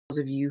those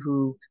of you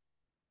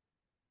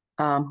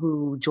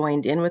who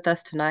joined in with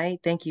us tonight.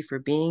 Thank you for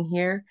being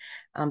here.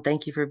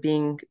 Thank you for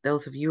being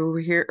those of you who were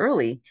here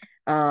early,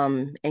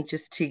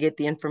 anxious to get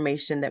the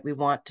information that we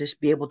want to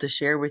be able to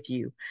share with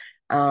you.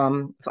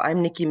 So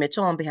I'm Nikki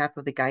Mitchell on behalf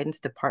of the Guidance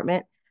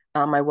Department.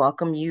 I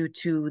welcome you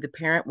to the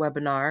parent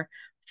webinar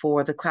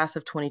for the class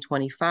of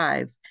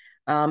 2025.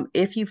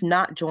 If you've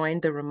not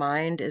joined the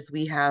Remind, as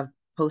we have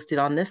posted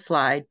on this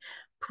slide,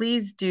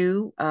 please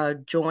do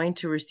join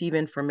to receive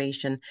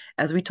information.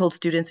 As we told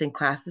students in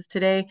classes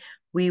today,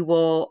 we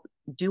will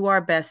do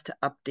our best to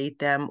update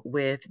them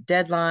with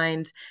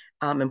deadlines,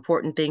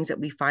 important things that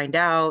we find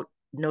out,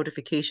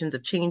 notifications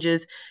of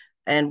changes,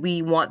 and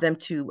we want them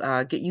to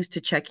get used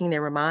to checking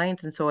their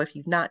reminds. And so if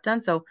you've not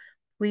done so,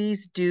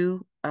 please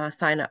do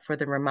sign up for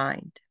the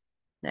Remind.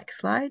 Next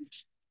slide.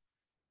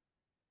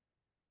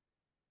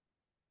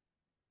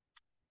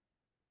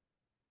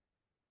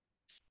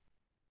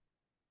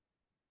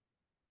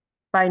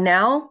 By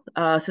now,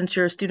 since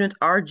your students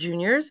are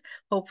juniors,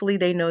 hopefully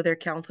they know their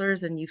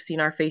counselors and you've seen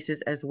our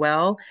faces as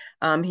well.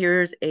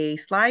 Here's a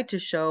slide to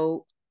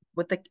show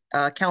what the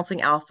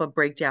Counseling Alpha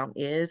breakdown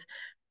is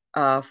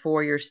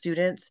for your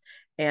students.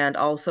 And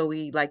also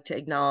we like to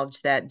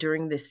acknowledge that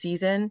during this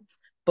season,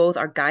 both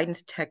our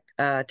guidance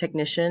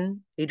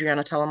technician,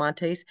 Adriana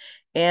Talamantes,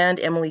 and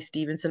Emily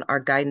Stevenson, our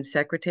guidance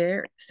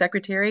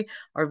secretary,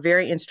 are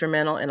very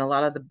instrumental in a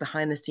lot of the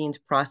behind the scenes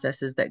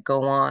processes that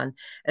go on,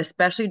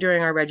 especially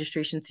during our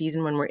registration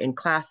season when we're in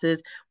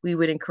classes. We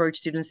would encourage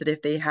students that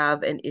if they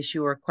have an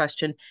issue or a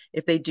question,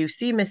 if they do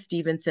see Miss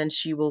Stevenson,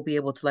 she will be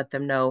able to let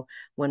them know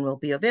when we'll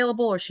be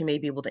available, or she may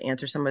be able to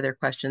answer some of their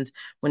questions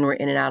when we're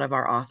in and out of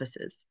our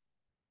offices.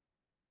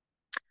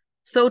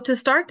 So to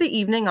start the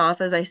evening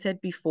off, as I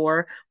said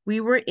before, we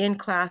were in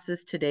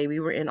classes today. We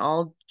were in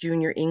all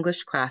junior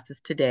English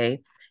classes today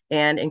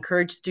and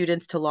encourage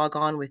students to log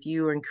on with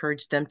you, or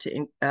encourage them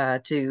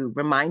to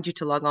remind you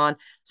to log on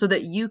so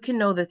that you can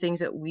know the things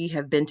that we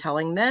have been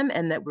telling them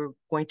and that we're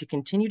going to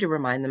continue to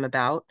remind them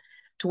about.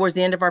 Towards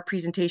the end of our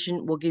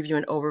presentation, we'll give you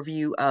an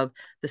overview of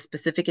the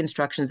specific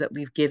instructions that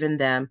we've given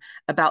them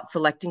about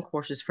selecting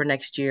courses for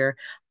next year.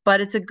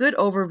 But it's a good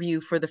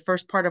overview for the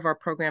first part of our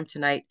program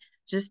tonight,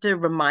 just to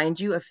remind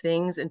you of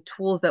things and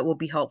tools that will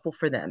be helpful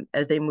for them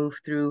as they move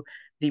through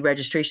the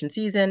registration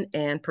season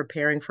and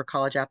preparing for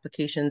college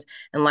applications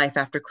and life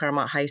after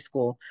Claremont High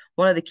School.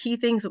 One of the key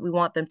things that we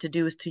want them to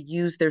do is to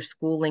use their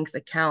SchoolLinks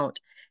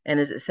account. And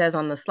as it says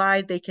on the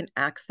slide, they can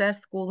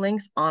access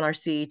SchoolLinks on our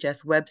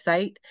CHS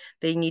website.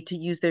 They need to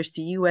use their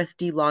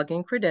CUSD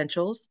login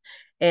credentials,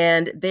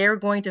 and they're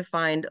going to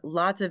find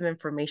lots of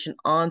information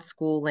on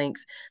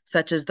SchoolLinks,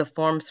 such as the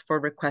forms for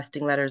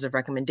requesting letters of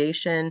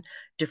recommendation,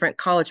 different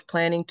college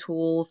planning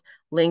tools,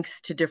 links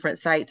to different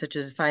sites, such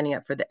as signing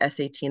up for the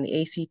SAT and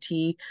the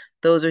ACT.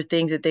 Those are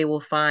things that they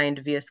will find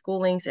via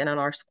SchoolLinks and on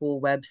our school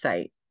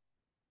website.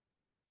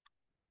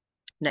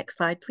 Next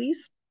slide,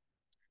 please.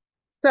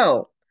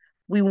 So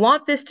we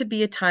want this to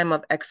be a time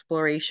of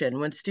exploration.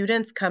 When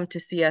students come to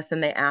see us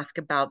and they ask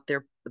about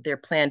their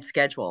planned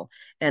schedule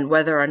and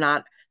whether or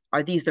not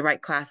are these the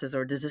right classes,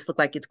 or does this look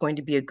like it's going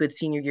to be a good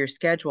senior year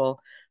schedule,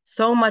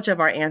 so much of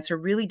our answer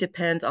really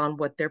depends on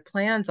what their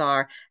plans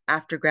are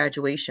after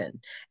graduation.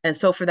 And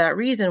so for that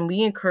reason,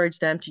 we encourage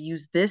them to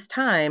use this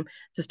time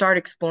to start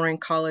exploring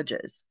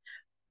colleges.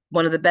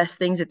 One of the best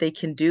things that they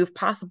can do, if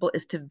possible,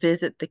 is to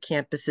visit the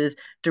campuses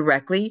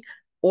directly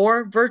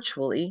or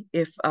virtually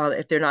if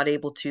they're not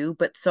able to.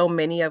 But so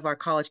many of our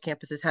college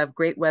campuses have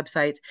great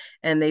websites,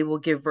 and they will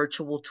give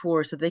virtual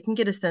tours so they can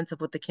get a sense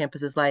of what the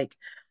campus is like.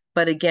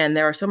 But again,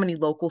 there are so many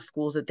local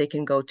schools that they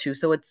can go to.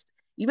 So it's,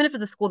 even if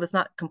it's a school that's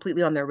not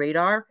completely on their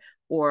radar,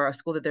 or a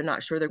school that they're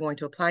not sure they're going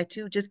to apply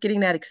to, just getting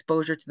that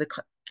exposure to the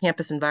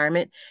campus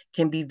environment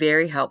can be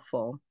very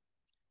helpful.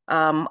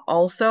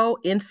 Also,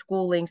 in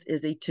SchoolLinks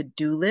is a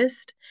to-do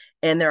list,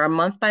 and there are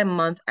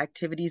month-by-month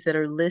activities that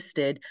are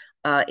listed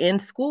in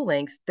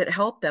SchoolLinks that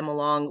help them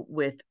along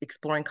with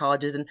exploring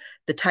colleges and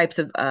the types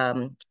of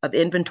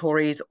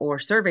inventories or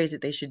surveys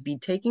that they should be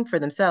taking for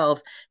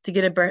themselves to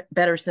get a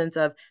better sense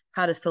of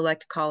how to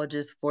select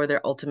colleges for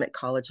their ultimate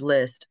college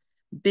list.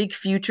 Big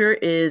Future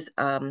is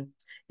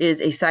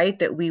a site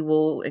that we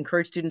will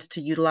encourage students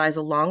to utilize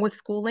along with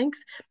SchoolLinks,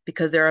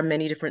 because there are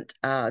many different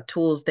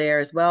tools there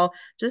as well,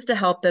 just to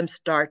help them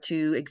start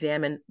to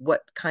examine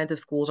what kinds of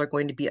schools are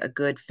going to be a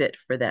good fit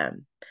for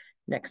them.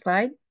 Next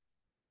slide.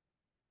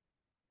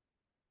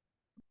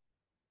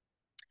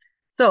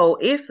 So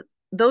if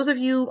those of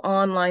you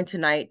online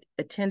tonight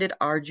attended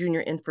our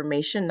junior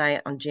information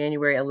night on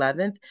January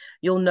 11th,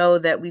 you'll know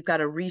that we've got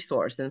a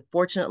resource. And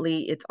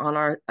fortunately, it's on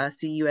our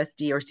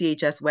CUSD or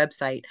CHS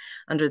website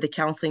under the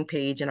counseling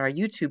page and our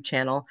YouTube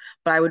channel.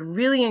 But I would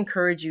really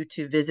encourage you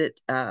to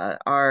visit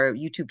our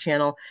YouTube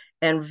channel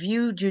and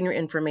view junior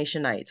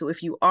information night. So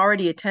if you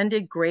already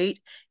attended, great.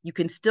 You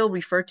can still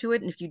refer to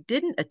it. And if you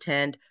didn't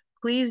attend,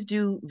 please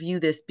do view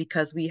this,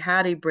 because we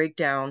had a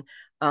breakdown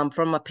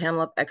from a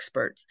panel of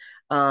experts.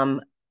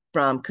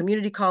 from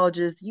community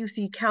colleges,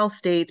 UC, Cal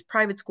States,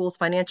 private schools,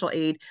 financial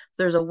aid.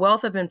 So there's a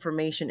wealth of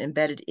information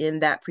embedded in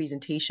that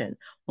presentation.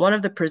 One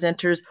of the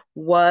presenters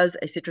was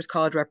a Citrus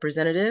College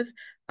representative,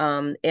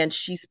 and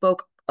she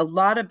spoke a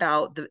lot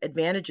about the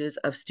advantages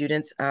of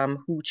students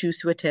who choose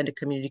to attend a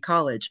community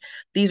college.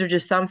 These are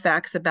just some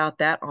facts about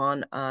that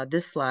on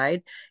this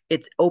slide.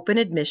 It's open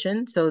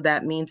admission, so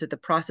that means that the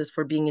process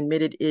for being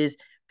admitted is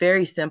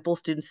very simple.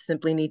 Students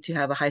simply need to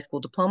have a high school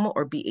diploma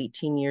or be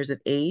 18 years of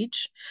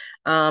age.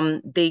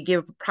 They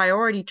give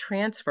priority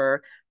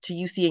transfer to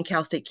UC and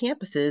Cal State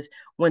campuses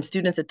when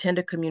students attend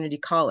a community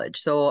college.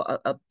 So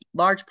a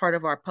large part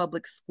of our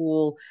public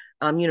school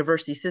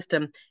university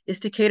system is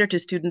to cater to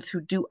students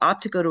who do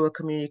opt to go to a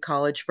community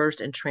college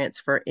first and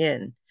transfer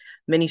in.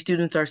 Many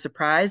students are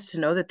surprised to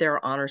know that there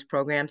are honors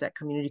programs at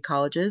community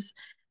colleges.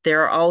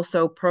 There are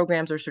also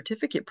programs or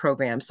certificate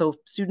programs. So if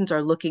students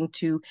are looking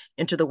to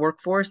enter the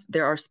workforce,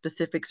 there are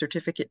specific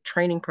certificate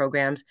training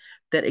programs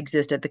that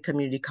exist at the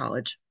community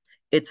college.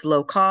 It's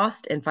low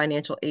cost and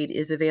financial aid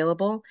is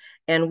available.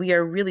 And we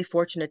are really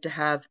fortunate to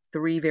have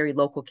 3 very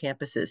local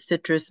campuses.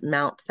 Citrus,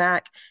 Mount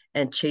SAC,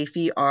 and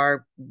Chaffey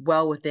are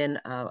well within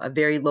a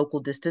very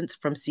local distance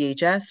from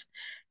CHS.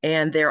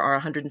 And there are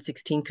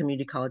 116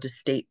 community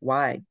colleges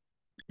statewide.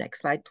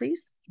 Next slide,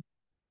 please.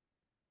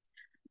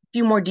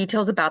 Few more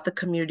details about the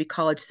community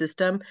college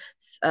system.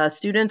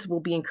 Students will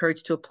be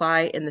encouraged to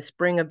apply in the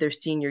spring of their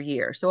senior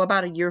year. So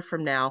about a year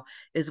from now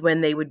is when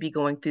they would be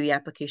going through the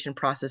application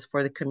process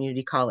for the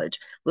community college.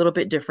 A little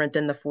bit different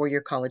than the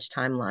 4-year college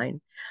timeline.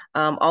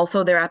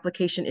 Also, their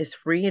application is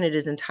free and it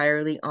is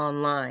entirely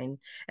online.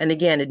 And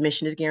again,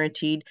 admission is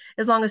guaranteed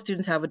as long as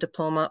students have a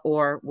diploma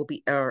or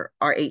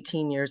are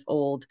 18 years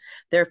old.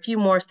 There are a few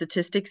more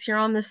statistics here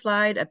on this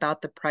slide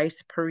about the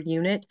price per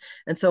unit.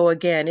 And so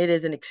again, it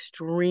is an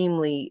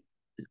extremely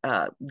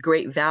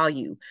great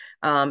value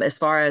as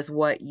far as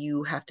what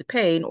you have to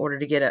pay in order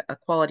to get a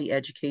quality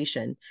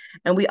education.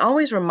 And we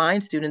always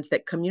remind students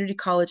that community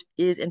college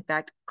is in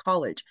fact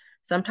college.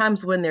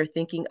 Sometimes when they're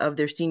thinking of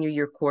their senior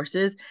year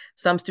courses,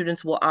 some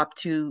students will opt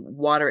to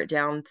water it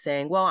down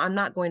saying, well, I'm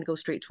not going to go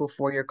straight to a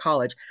 4-year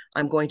college.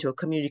 I'm going to a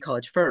community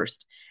college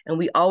first. And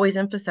we always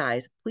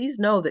emphasize, please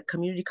know that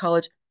community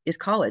college is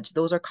college.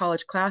 Those are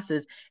college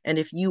classes. And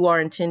if you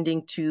are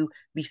intending to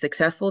be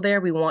successful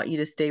there, we want you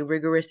to stay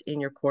rigorous in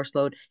your course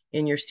load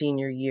in your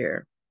senior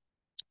year.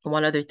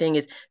 One other thing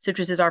is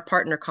Citrus is our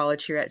partner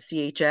college here at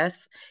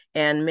CHS,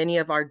 and many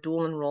of our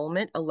dual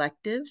enrollment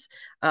electives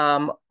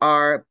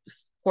are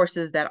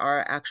courses that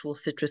are actual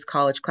Citrus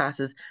College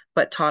classes,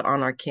 but taught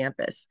on our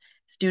campus.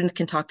 Students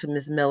can talk to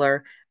Ms.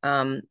 Miller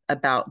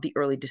about the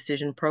early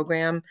decision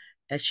program,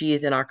 as she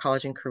is in our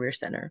College and Career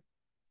Center.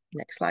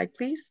 Next slide,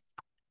 please.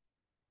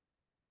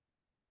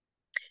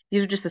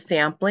 These are just a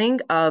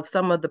sampling of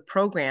some of the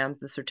programs,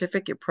 the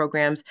certificate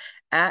programs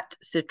at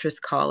Citrus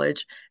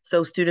College.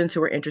 So students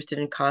who are interested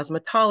in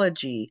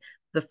cosmetology,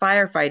 the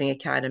firefighting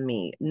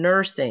academy,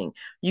 nursing,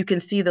 you can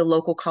see the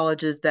local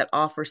colleges that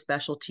offer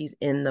specialties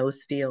in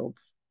those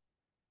fields.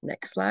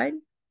 Next slide.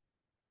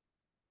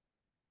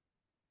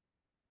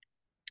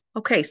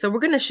 Okay, so we're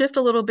going to shift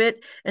a little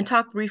bit and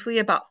talk briefly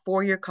about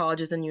 4-year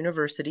colleges and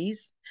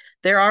universities.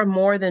 There are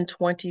more than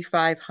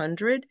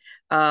 2,500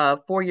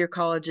 4-year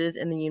colleges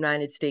in the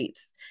United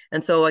States.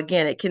 And so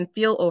again, it can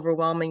feel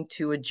overwhelming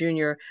to a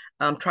junior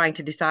trying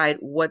to decide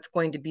what's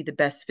going to be the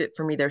best fit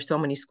for me. There's so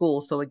many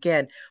schools. So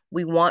again,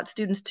 we want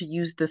students to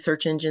use the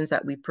search engines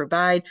that we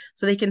provide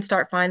so they can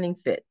start finding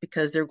fit,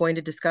 because they're going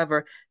to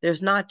discover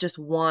there's not just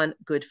one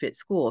good fit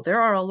school.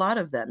 There are a lot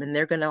of them, and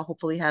they're going to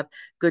hopefully have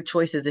good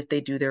choices if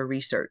they do their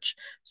research.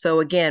 So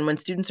again, when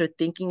students are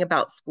thinking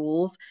about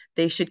schools,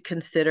 they should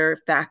consider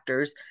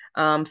factors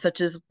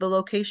such as the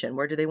location.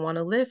 Where do they want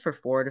to live for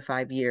 4 to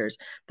 5 years?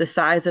 The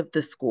size of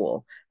the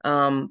school,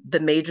 the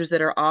majors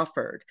that are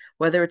offered,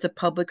 whether it's a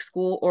public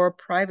school or a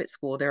private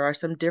school. There are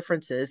some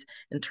differences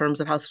in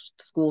terms of how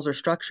schools are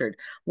structured,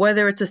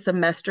 whether it's a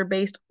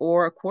semester-based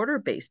or a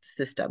quarter-based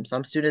system.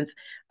 Some students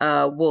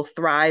will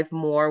thrive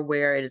more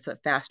where it is a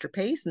faster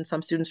pace, and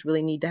some students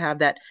really need to have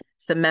that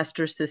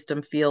semester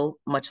system feel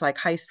much like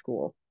high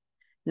school.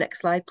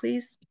 Next slide,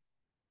 please.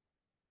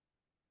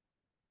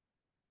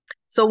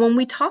 So when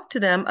we talk to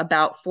them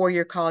about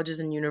 4-year colleges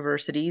and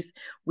universities,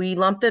 we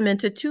lump them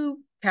into 2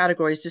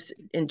 categories just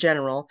in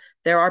general.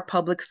 There are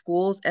public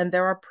schools and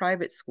there are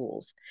private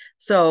schools.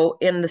 So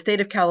in the state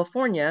of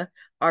California,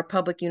 our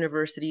public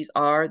universities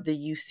are the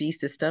UC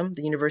system,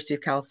 the University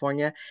of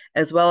California,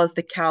 as well as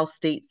the Cal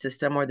State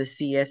system, or the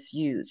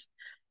CSUs.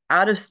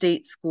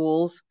 Out-of-state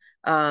schools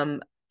do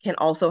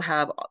also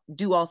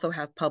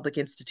have public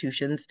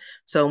institutions.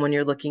 So when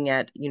you're looking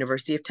at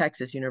University of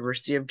Texas,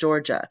 University of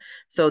Georgia,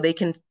 so they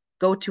can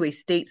go to a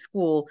state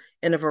school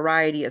in a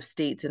variety of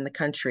states in the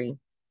country.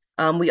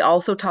 We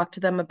also talk to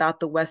them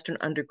about the Western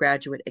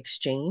Undergraduate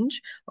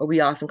Exchange, or we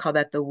often call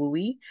that the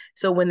WUE.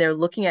 So when they're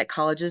looking at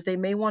colleges, they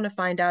may want to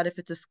find out if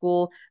it's a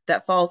school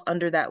that falls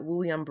under that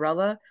WUE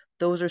umbrella.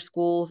 Those are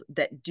schools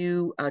that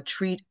do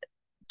treat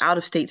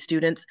out-of-state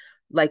students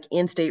like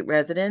in-state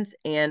residents,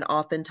 and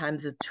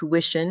oftentimes the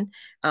tuition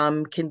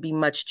can be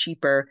much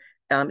cheaper,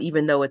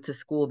 even though it's a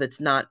school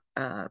that's not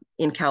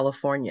in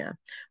California.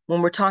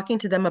 When we're talking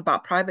to them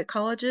about private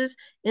colleges,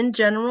 in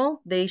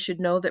general, they should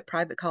know that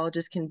private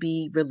colleges can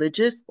be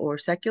religious or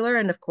secular,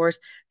 and of course,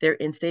 they're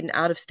in-state and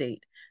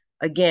out-of-state.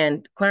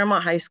 Again,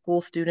 Claremont High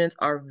School students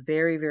are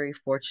very, very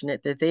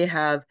fortunate that they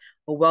have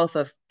a wealth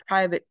of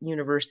private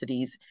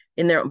universities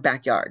in their own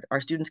backyard.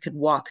 Our students could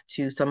walk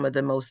to some of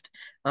the most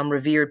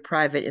revered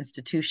private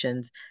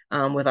institutions,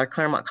 with our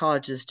Claremont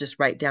colleges just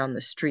right down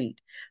the street.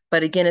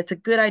 But again, it's a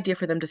good idea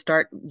for them to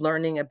start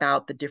learning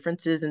about the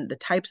differences in the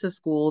types of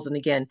schools, and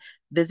again,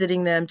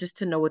 visiting them just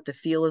to know what the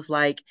feel is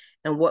like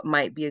and what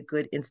might be a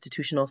good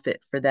institutional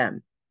fit for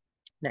them.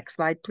 Next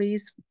slide,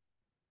 please.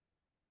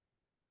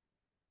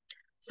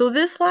 So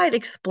this slide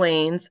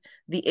explains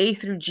the A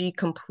through G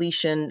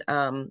completion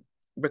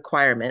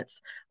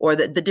requirements, or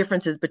the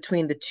differences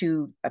between the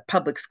two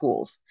public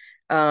schools,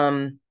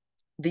 the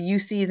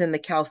UCs and the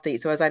Cal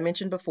State. So as I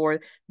mentioned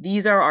before,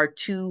 these are our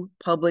two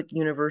public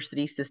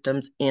university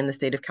systems in the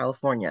state of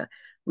California.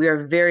 We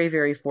are very,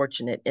 very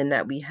fortunate in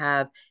that we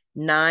have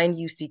 9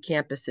 UC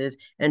campuses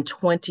and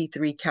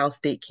 23 Cal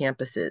State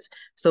campuses.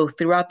 So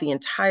throughout the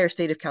entire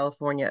state of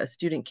California, a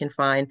student can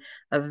find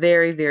a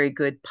very, very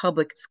good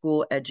public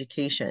school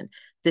education.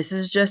 This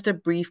is just a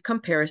brief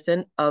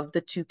comparison of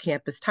the two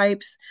campus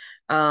types.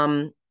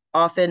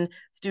 Often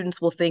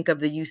students will think of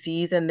the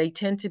UCs and they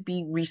tend to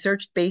be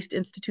research-based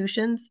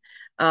institutions.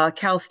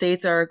 Cal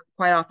States are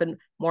quite often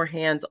more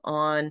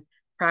hands-on,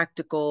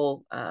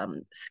 practical,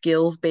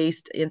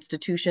 skills-based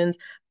institutions.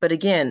 But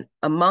again,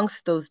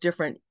 amongst those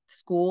different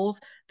schools,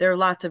 there are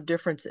lots of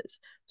differences.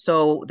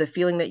 So the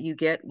feeling that you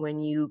get when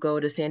you go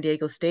to San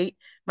Diego State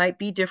might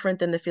be different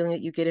than the feeling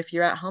that you get if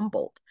you're at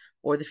Humboldt,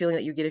 or the feeling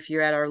that you get if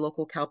you're at our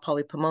local Cal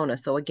Poly Pomona.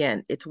 So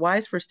again, it's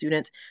wise for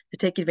students to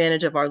take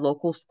advantage of our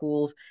local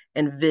schools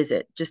and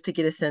visit just to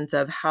get a sense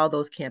of how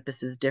those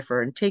campuses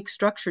differ, and take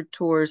structured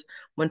tours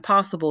when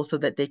possible so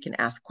that they can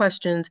ask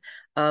questions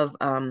of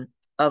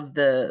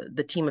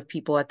the team of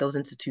people at those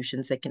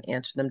institutions that can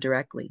answer them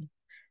directly.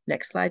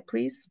 Next slide,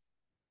 please.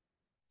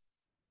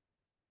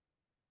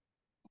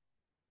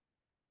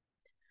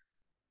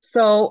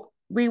 So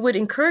we would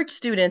encourage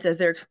students as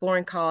they're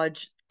exploring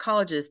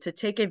colleges to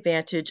take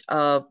advantage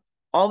of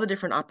all the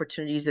different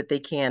opportunities that they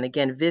can.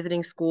 Again,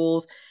 visiting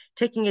schools,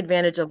 taking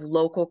advantage of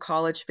local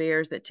college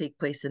fairs that take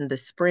place in the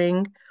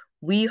spring.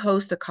 We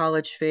host a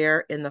college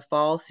fair in the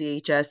fall.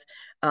 CHS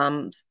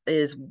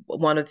is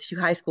one of the few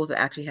high schools that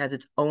actually has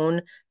its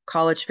own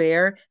college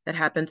fair that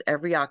happens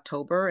every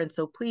October. And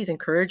so please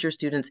encourage your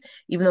students,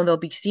 even though they'll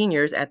be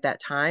seniors at that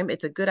time,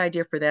 it's a good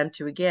idea for them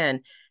to,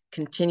 again,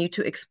 continue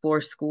to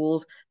explore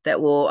schools that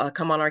will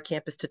come on our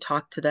campus to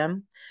talk to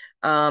them.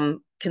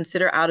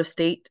 Consider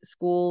out-of-state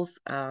schools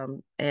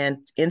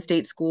and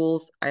in-state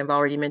schools. I've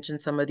already mentioned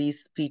some of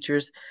these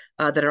features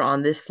that are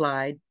on this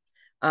slide.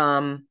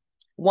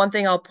 One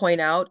thing I'll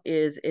point out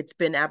is it's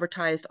been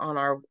advertised on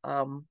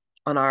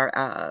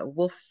our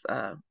Wolf,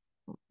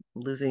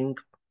 losing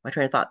my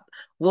train of thought,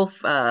 Wolf,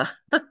 not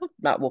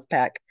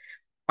Wolfpack,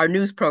 our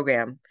news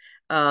program,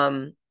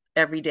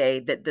 every day,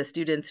 that the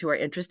students who are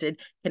interested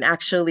can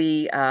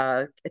actually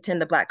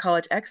attend the Black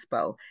College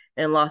Expo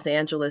in Los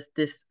Angeles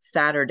this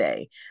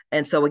Saturday.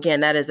 And so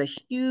again, that is a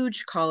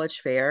huge college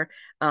fair,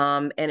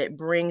 and it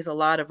brings a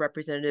lot of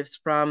representatives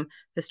from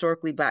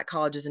historically Black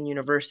colleges and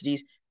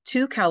universities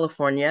to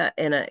California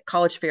in a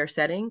college fair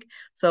setting.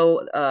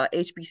 So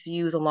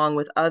HBCUs, along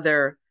with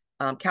other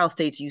Cal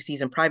State's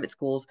UCs and private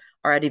schools,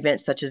 are at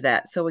events such as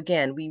that. So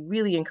again, we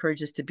really encourage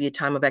this to be a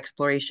time of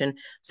exploration.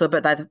 So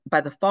but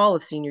by the fall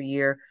of senior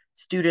year,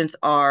 students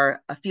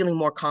are feeling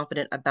more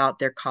confident about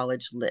their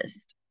college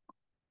list.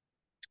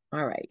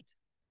 All right.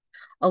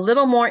 A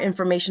little more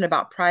information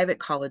about private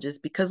colleges,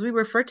 because we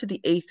refer to the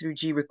A through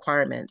G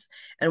requirements,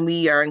 and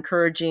we are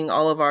encouraging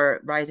all of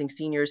our rising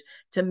seniors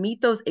to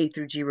meet those A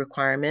through G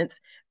requirements,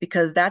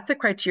 because that's the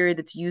criteria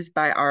that's used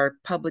by our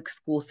public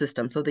school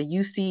system. So the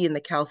UC and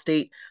the Cal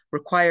State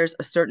requires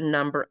a certain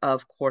number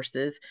of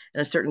courses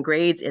and a certain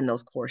grades in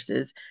those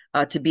courses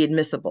to be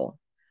admissible.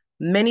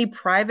 Many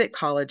private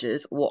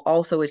colleges will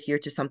also adhere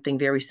to something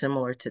very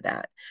similar to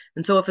that.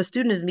 And so if a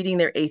student is meeting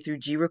their A through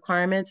G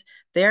requirements,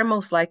 they're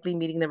most likely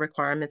meeting the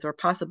requirements or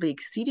possibly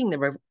exceeding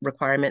the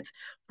requirements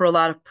for a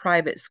lot of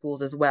private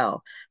schools as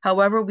well.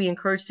 However, we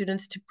encourage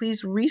students to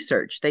please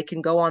research. They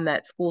can go on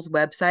that school's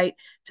website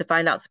to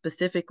find out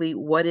specifically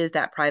what is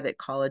that private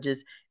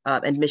college's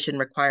admission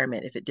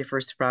requirement, if it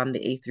differs from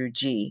the A through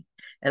G.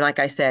 And like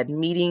I said,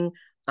 meeting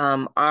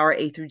our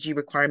A through G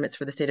requirements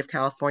for the state of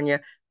California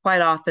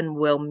quite often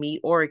will meet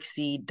or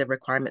exceed the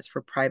requirements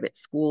for private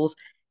schools.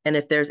 And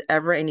if there's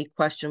ever any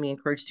question, we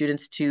encourage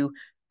students to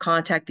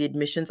contact the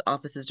admissions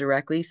offices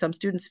directly. Some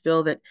students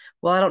feel that,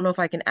 well, I don't know if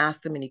I can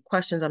ask them any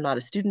questions. I'm not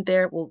a student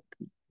there. Well,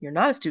 you're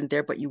not a student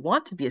there, but you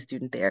want to be a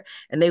student there,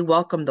 and they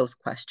welcome those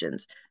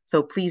questions.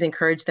 So please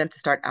encourage them to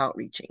start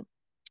outreaching.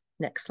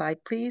 Next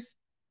slide, please.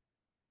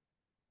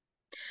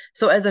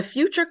 So as a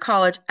future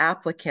college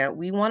applicant,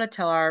 we want to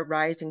tell our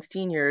rising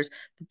seniors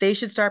that they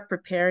should start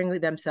preparing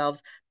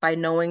themselves by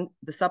knowing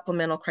the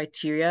supplemental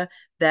criteria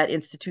that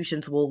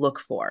institutions will look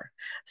for.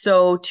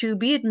 So to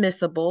be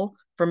admissible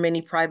for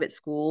many private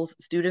schools,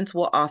 students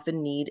will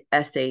often need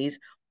essays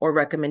or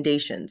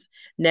recommendations.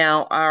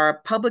 Now,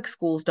 our public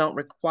schools don't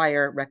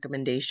require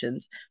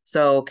recommendations.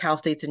 So Cal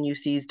States and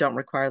UCs don't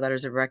require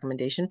letters of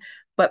recommendation,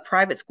 but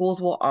private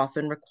schools will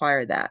often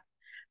require that.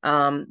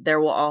 There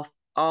will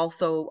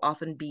also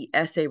often be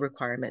essay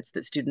requirements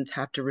that students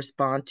have to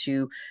respond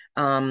to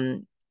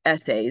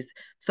essays.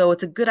 So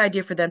it's a good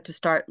idea for them to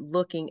start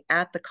looking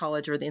at the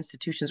college or the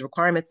institution's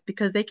requirements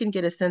because they can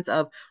get a sense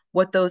of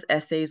what those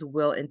essays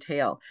will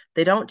entail.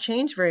 They don't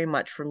change very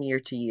much from year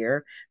to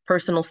year.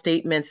 Personal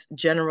statements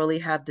generally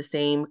have the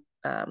same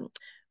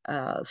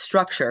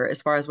structure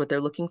as far as what they're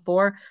looking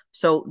for.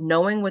 So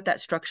knowing what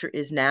that structure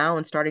is now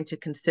and starting to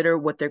consider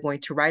what they're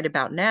going to write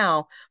about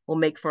now will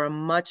make for a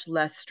much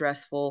less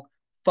stressful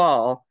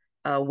fall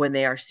when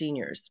they are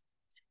seniors.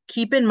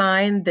 Keep in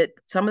mind that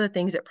some of the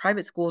things that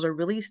private schools are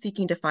really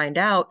seeking to find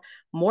out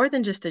more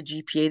than just a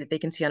GPA that they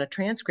can see on a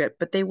transcript,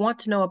 but they want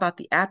to know about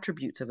the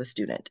attributes of a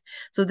student.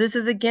 So this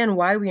is again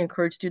why we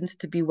encourage students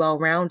to be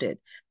well-rounded.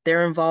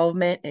 Their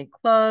involvement in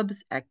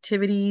clubs,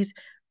 activities,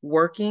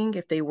 working,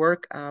 if they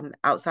work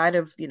outside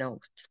of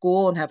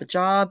school and have a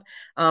job,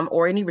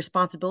 or any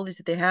responsibilities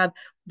that they have,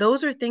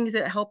 those are things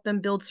that help them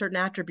build certain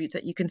attributes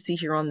that you can see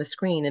here on the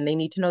screen, and they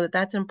need to know that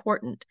that's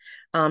important.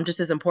 Just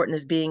as important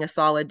as being a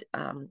solid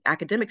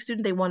academic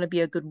student, they want to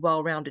be a good,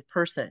 well-rounded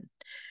person.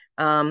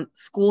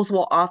 Schools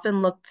will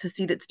often look to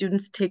see that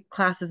students take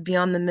classes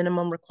beyond the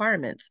minimum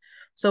requirements.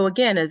 So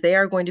again, as they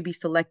are going to be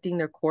selecting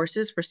their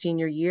courses for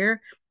senior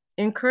year,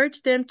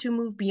 encourage them to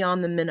move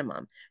beyond the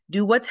minimum.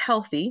 Do what's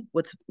healthy,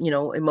 what's,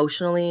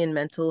 emotionally and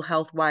mental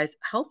health wise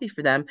healthy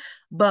for them,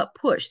 but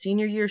push.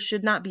 Senior year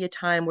should not be a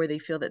time where they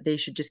feel that they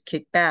should just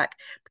kick back,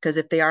 because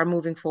if they are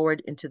moving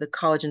forward into the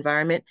college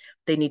environment,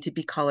 they need to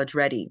be college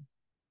ready.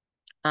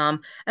 And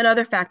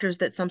other factors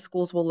that some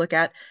schools will look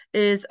at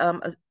is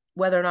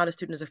whether or not a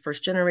student is a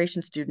first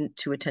generation student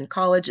to attend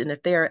college, and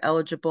if they are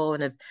eligible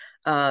and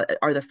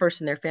are the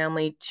first in their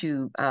family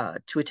to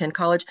attend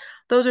college.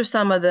 Those are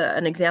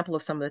an example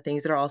of some of the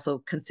things that are also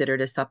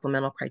considered as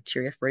supplemental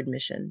criteria for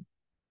admission.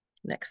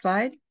 Next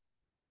slide.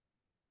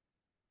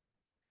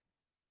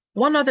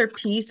 One other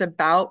piece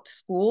about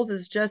schools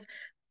is just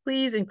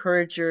please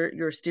encourage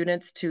your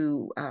students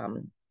to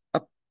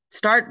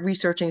start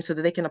researching so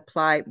that they can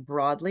apply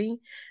broadly.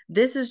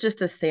 This is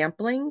just a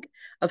sampling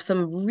of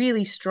some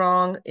really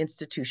strong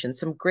institutions,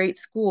 some great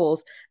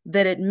schools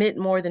that admit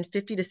more than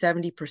 50 to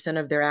 70%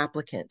 of their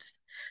applicants.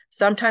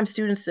 Sometimes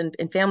students and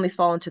families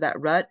fall into that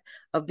rut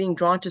of being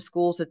drawn to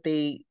schools that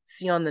they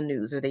see on the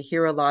news or they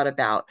hear a lot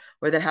about,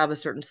 or that have a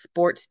certain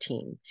sports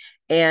team.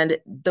 And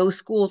those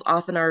schools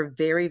often are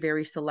very,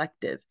 very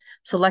selective.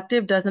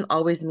 Selective doesn't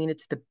always mean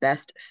it's the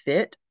best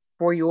fit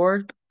for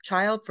your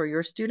child, for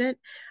your student,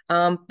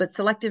 but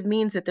selective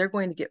means that they're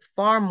going to get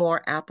far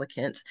more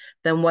applicants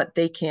than what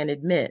they can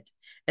admit.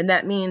 And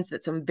that means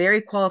that some very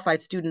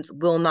qualified students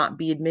will not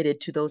be admitted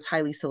to those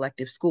highly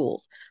selective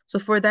schools. So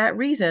for that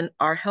reason,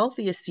 our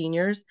healthiest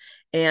seniors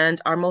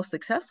and our most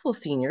successful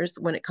seniors,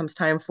 when it comes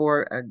time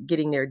for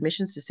getting their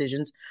admissions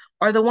decisions,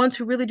 are the ones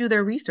who really do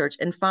their research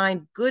and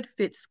find good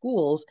fit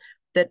schools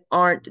that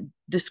aren't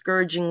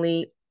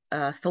discouragingly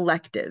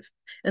selective.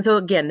 And so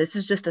again, this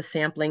is just a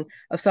sampling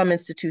of some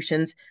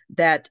institutions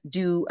that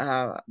do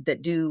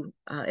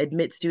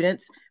admit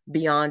students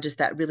beyond just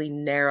that really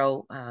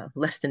narrow,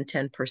 less than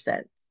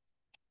 10%.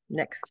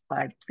 Next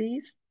slide,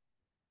 please.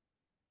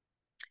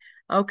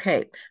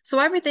 Okay, so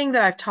everything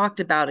that I've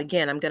talked about,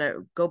 again, I'm going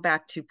to go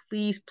back to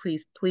please,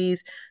 please,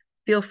 please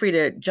feel free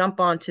to jump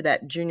onto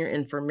that junior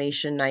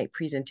information night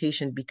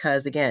presentation,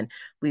 because again,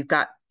 we've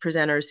got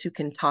presenters who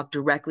can talk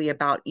directly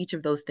about each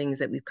of those things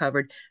that we've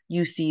covered: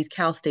 UCs,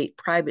 Cal State,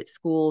 private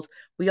schools.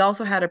 We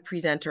also had a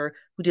presenter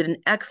who did an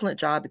excellent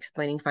job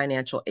explaining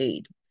financial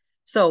aid.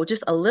 So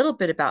just a little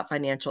bit about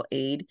financial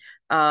aid.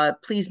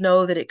 Please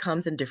know that it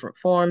comes in different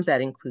forms. That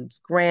includes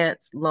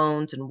grants,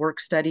 loans, and work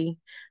study,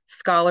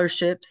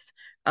 scholarships,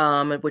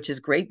 which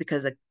is great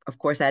because, of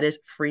course, that is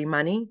free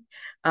money.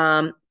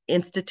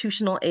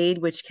 Institutional aid,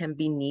 which can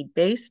be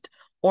need-based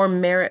or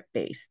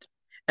merit-based.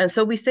 And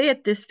so we say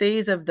at this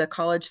phase of the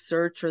college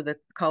search or the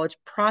college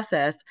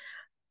process,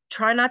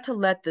 try not to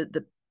let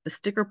the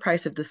sticker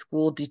price of the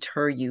school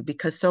deter you,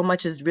 because so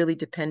much is really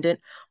dependent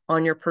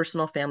on your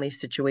personal family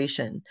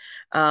situation.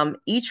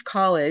 Each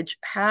college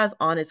has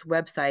on its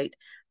website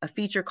a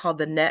feature called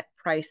the Net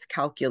Price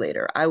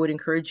Calculator. I would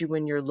encourage you,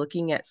 when you're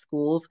looking at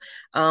schools,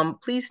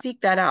 please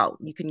seek that out.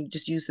 You can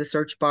just use the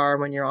search bar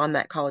when you're on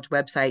that college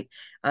website,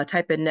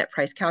 type in Net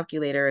Price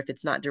Calculator if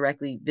it's not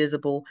directly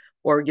visible,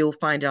 or you'll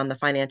find it on the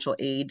financial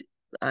aid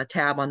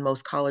tab on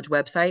most college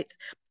websites,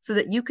 so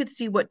that you could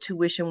see what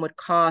tuition would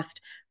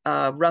cost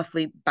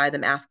roughly by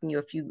them asking you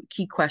a few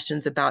key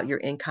questions about your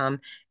income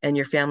and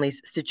your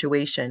family's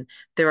situation.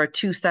 There are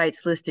two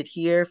sites listed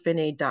here,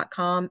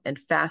 finaid.com and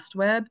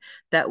FastWeb,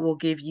 that will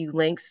give you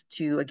links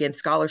to, again,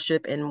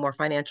 scholarship and more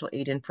financial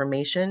aid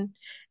information.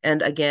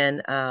 And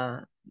again,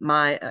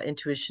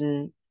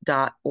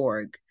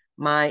 myintuition.org,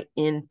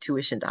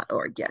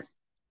 myintuition.org, yes.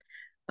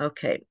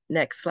 Okay,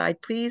 next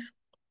slide, please.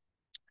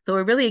 So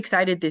we're really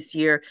excited this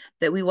year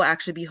that we will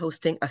actually be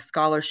hosting a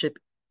scholarship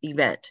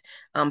event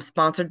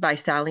sponsored by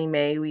Sallie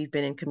Mae. We've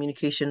been in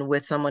communication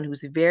with someone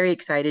who's very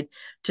excited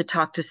to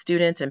talk to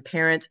students and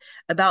parents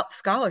about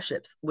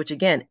scholarships, which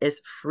again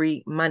is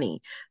free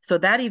money. So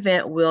that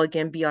event will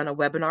again be on a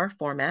webinar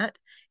format.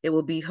 It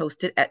will be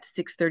hosted at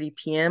 6:30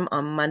 p.m.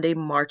 on Monday,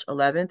 March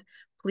 11th.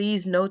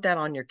 Please note that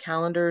on your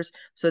calendars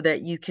so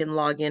that you can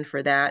log in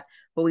for that.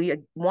 But we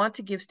want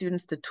to give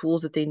students the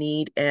tools that they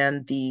need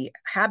and the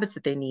habits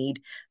that they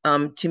need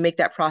to make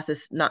that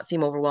process not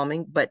seem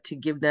overwhelming, but to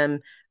give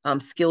them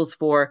skills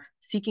for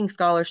seeking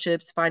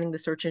scholarships, finding the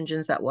search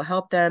engines that will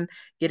help them,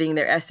 getting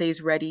their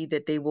essays ready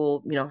that they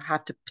will,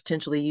 have to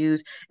potentially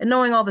use, and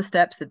knowing all the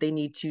steps that they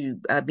need to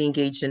be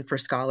engaged in for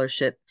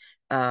scholarship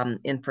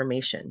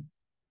information.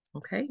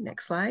 Okay,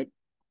 next slide.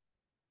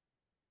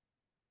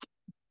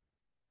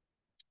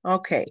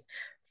 Okay,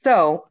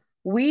 so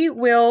we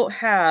will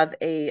have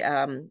a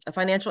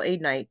financial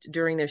aid night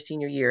during their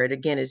senior year. It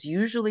again is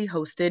usually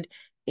hosted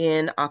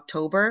in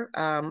October.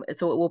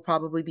 So it will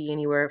probably be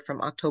anywhere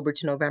from October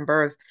to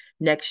November of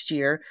next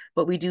year.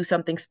 But we do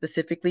something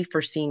specifically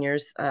for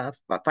seniors,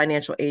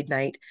 financial aid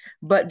night.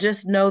 But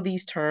just know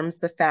these terms,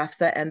 the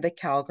FAFSA and the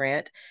Cal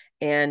Grant.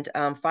 And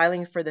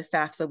filing for the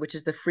FAFSA, which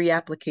is the free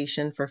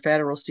application for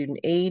federal student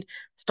aid,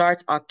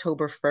 starts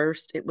October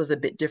 1st. It was a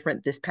bit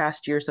different this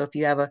past year. So if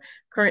you have a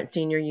current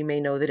senior, you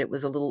may know that it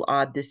was a little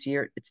odd this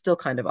year. It's still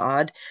kind of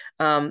odd.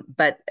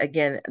 But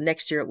again,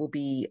 next year it will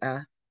be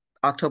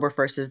October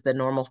 1st is the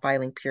normal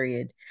filing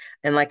period.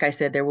 And like I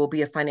said, there will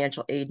be a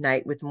financial aid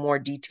night with more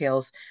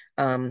details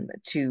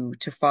to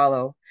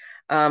follow.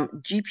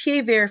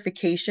 GPA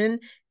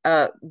verification,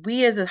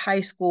 we as a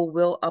high school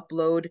will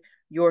upload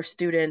your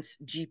students'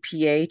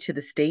 GPA to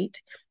the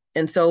state.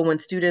 And so when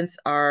students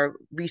are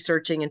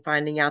researching and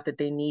finding out that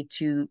they need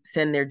to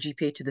send their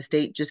GPA to the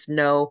state, just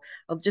know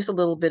just a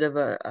little bit of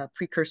a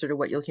precursor to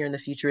what you'll hear in the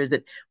future is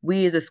that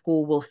we as a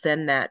school will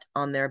send that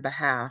on their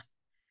behalf.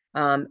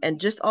 And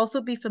just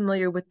also be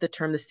familiar with the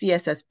term, the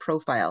CSS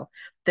profile.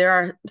 There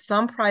are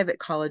some private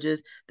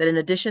colleges that in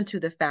addition to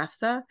the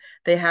FAFSA,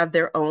 they have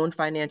their own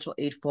financial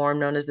aid form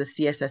known as the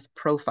CSS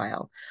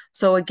profile.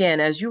 So again,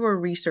 as you are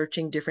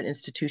researching different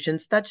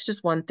institutions, that's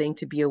just one thing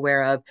to be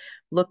aware of.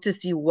 Look to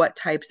see what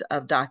types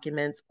of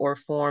documents or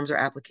forms or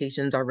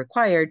applications are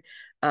required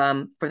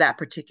for that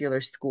particular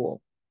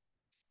school.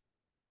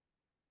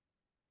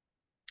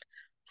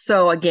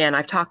 So again,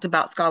 I've talked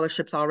about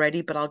scholarships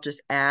already, but I'll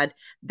just add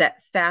that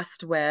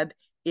FastWeb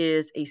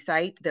is a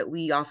site that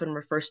we often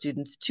refer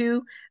students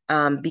to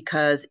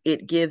because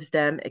it gives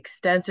them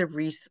extensive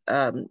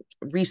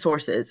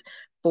resources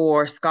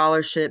for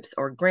scholarships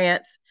or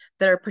grants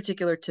that are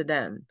particular to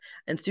them.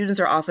 And students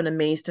are often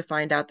amazed to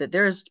find out that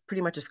there's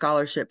pretty much a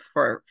scholarship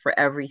for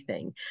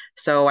everything.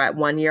 So at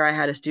one year, I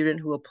had a student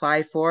who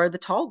applied for the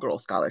Tall Girl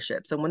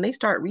Scholarship. So when they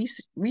start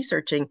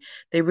researching,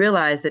 they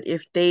realize that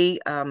if they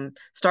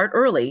start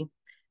early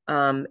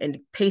and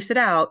pace it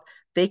out,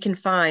 they can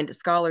find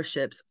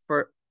scholarships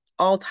for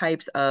all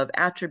types of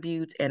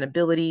attributes and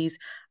abilities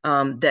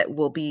that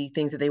will be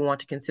things that they want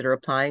to consider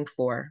applying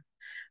for.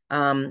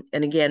 And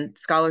again,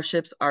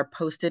 scholarships are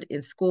posted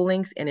in School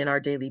Links and in our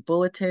daily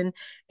bulletin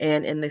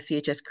and in the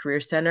CHS Career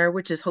Center,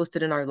 which is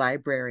hosted in our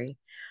library.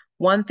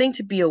 One thing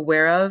to be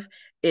aware of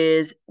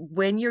is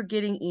when you're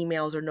getting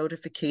emails or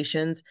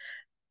notifications,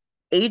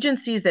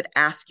 agencies that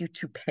ask you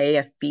to pay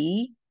a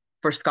fee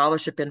for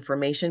scholarship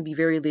information, be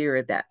very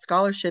leery of that.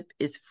 Scholarship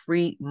is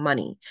free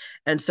money.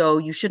 And so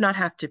you should not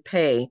have to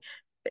pay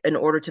in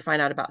order to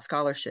find out about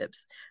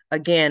scholarships.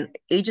 Again,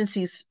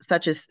 agencies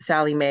such as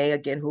Sallie Mae,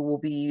 again, who will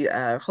be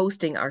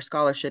hosting our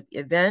scholarship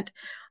event,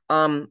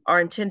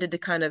 are intended to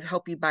kind of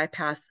help you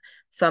bypass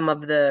some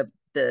of the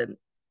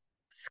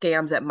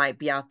scams that might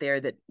be out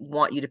there that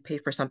want you to pay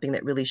for something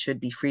that really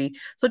should be free.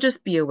 So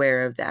just be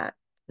aware of that.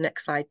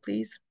 Next slide,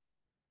 please.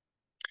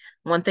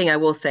 One thing I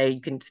will say, you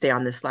can stay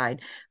on this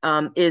slide,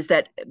 is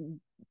that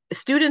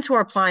students who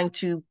are applying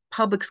to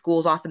public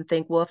schools often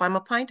think, well, if I'm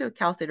applying to a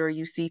Cal State or a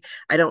UC,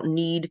 I don't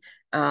need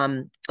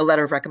a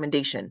letter of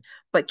recommendation.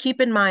 But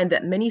keep in mind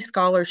that many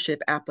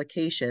scholarship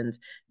applications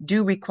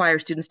do require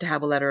students to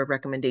have a letter of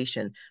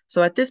recommendation.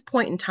 So at this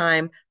point in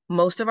time,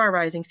 most of our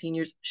rising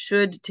seniors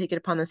should take it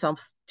upon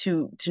themselves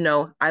to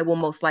know I will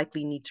most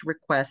likely need to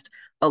request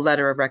a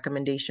letter of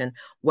recommendation,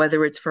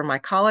 whether it's for my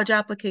college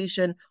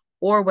application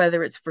or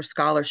whether it's for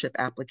scholarship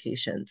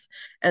applications.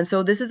 And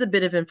so this is a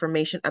bit of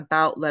information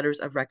about letters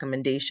of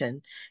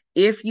recommendation.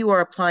 If you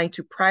are applying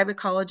to private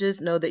colleges,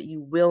 know that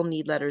you will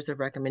need letters of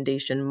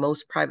recommendation.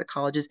 Most private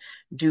colleges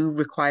do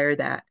require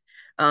that.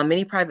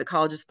 Many private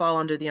colleges fall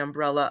under the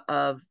umbrella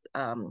of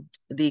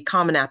the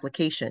common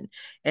application.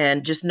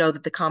 And just know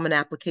that the common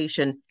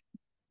application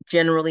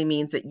generally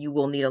means that you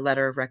will need a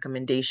letter of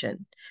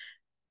recommendation.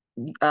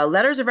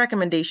 Letters of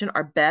recommendation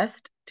are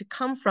best to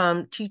come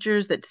from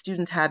teachers that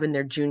students have in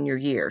their junior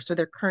year, so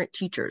they're current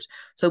teachers.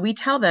 So we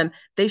tell them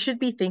they should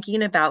be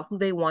thinking about who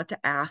they want to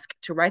ask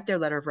to write their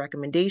letter of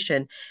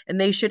recommendation, and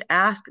they should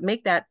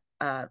make that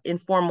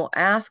informal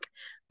ask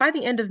by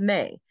the end of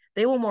May.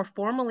 They will more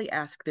formally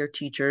ask their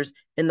teachers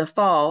in the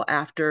fall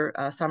after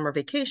summer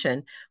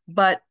vacation,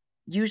 but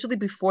usually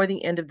before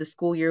the end of the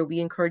school year, we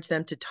encourage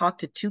them to talk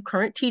to 2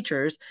 current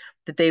teachers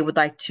that they would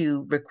like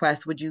to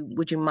request, would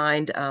you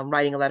mind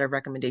writing a letter of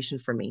recommendation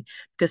for me?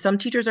 Because some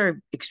teachers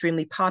are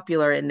extremely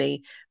popular and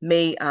they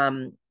may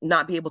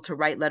not be able to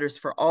write letters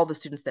for all the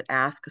students that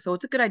ask. So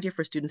it's a good idea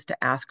for students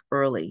to ask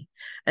early.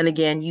 And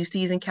again,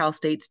 UCs and Cal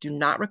States do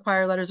not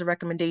require letters of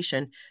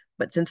recommendation,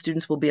 but since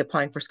students will be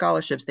applying for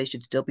scholarships, they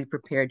should still be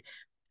prepared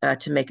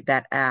to make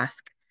that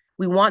ask.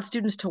 We want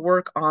students to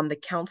work on the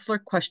counselor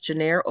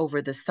questionnaire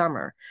over the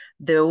summer.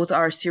 Those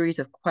are a series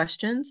of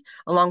questions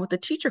along with the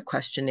teacher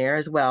questionnaire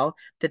as well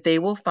that they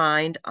will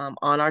find on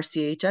our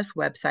CHS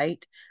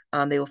website.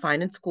 They will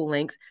find in school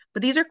links,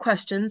 but these are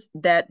questions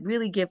that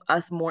really give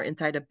us more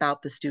insight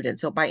about the student.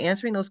 So by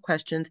answering those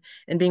questions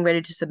and being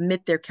ready to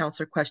submit their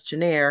counselor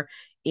questionnaire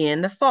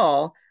in the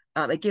fall,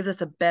 it gives us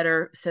a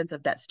better sense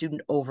of that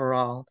student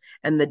overall.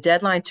 And the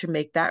deadline to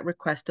make that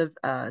request of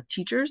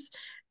teachers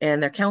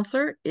and their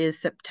counselor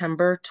is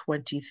September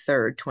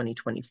 23rd,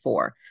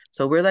 2024.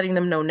 So we're letting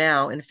them know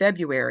now in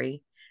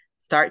February,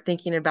 start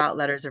thinking about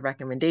letters of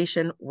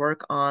recommendation,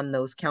 work on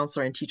those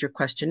counselor and teacher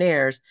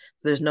questionnaires.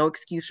 So there's no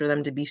excuse for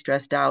them to be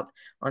stressed out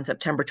on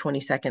September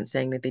 22nd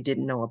saying that they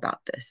didn't know about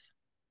this.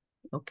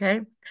 Okay,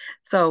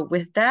 so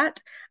with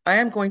that, I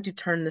am going to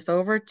turn this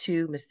over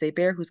to Ms.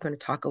 Seber, who's going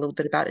to talk a little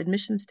bit about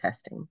admissions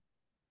testing.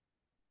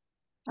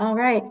 All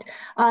right,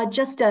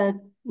 just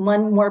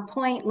one more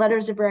point,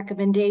 letters of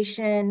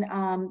recommendation.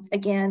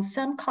 Again,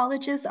 some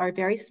colleges are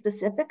very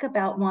specific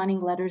about wanting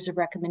letters of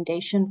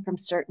recommendation from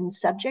certain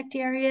subject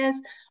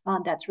areas.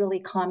 That's really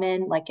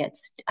common, like at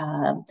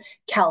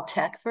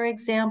Caltech, for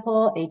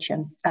example,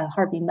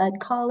 Harvey Mudd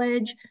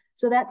College.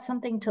 So that's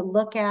something to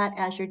look at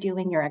as you're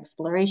doing your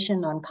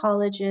exploration on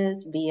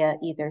colleges via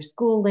either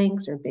School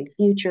Links or Big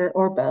Future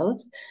or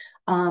both.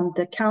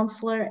 The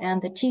counselor and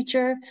the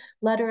teacher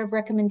letter of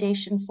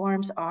recommendation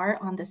forms are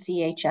on the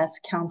CHS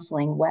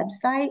counseling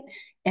website.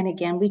 And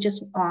again, we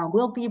just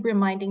will be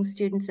reminding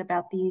students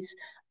about these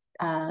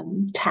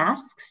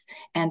tasks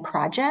and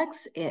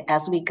projects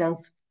as we go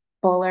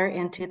fuller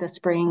into the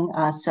spring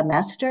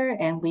semester.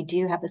 And we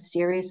do have a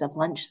series of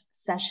lunch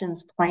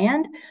sessions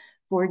planned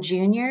for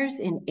juniors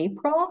in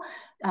April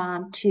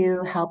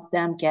to help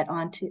them get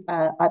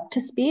up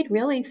to speed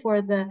really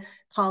for the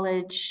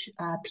college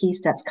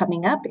piece that's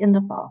coming up in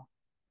the fall.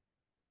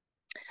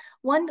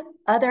 One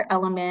other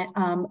element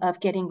of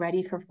getting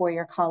ready for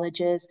four-year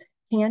colleges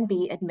can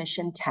be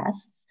admission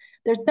tests.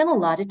 There's been a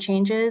lot of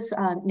changes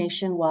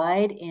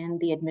nationwide in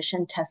the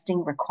admission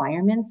testing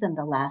requirements in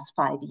the last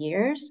 5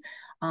 years.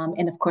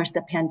 And of course,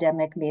 the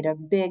pandemic made a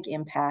big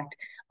impact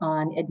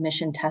on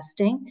admission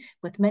testing,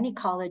 with many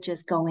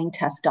colleges going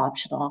test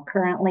optional.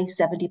 Currently,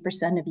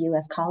 70% of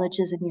US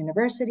colleges and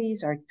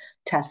universities are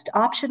test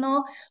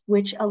optional,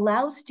 which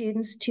allows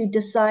students to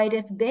decide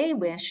if they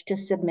wish to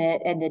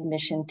submit an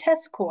admission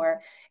test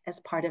score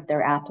as part of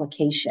their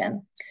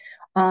application.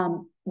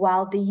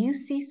 While the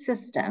UC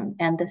system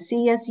and the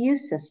CSU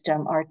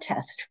system are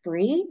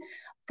test-free,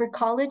 for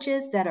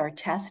colleges that are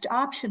test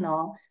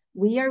optional,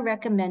 we are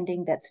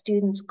recommending that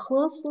students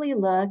closely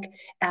look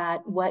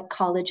at what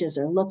colleges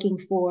are looking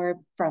for,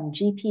 from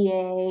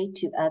GPA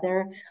to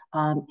other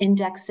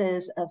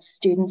indexes of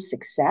student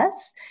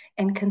success,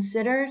 and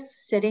consider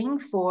sitting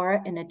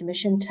for an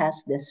admission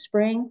test this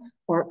spring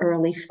or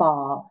early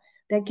fall.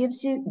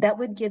 That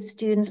would give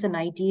students an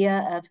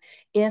idea of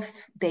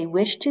if they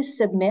wish to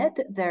submit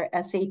their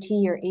SAT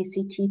or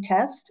ACT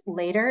test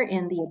later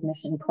in the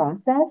admission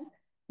process,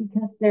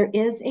 because there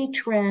is a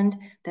trend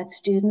that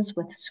students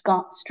with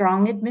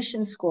strong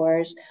admission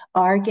scores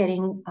are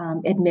getting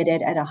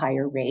admitted at a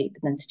higher rate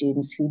than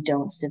students who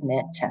don't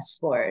submit test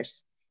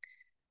scores.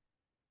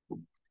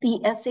 The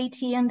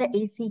SAT and the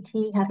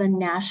ACT have a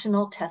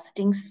national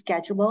testing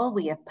schedule.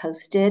 We have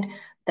posted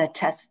the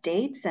test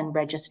dates and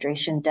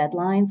registration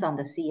deadlines on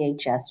the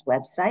CHS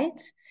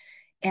website.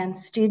 And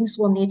students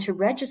will need to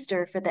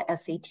register for the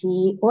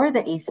SAT or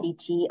the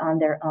ACT on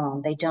their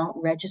own. They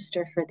don't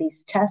register for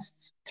these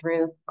tests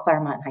through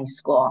Claremont High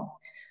School.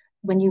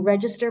 When you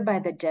register by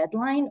the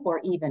deadline or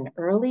even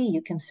early,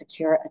 you can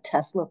secure a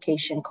test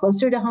location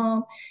closer to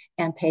home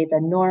and pay the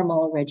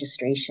normal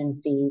registration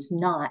fees,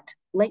 not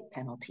late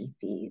penalty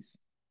fees.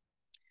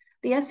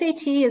 The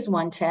SAT is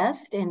one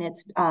test, and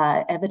it's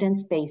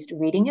evidence-based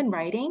reading and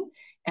writing,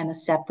 and a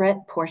separate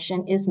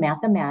portion is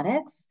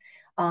mathematics.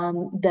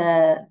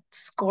 The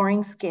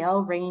scoring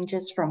scale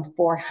ranges from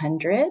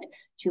 400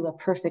 to a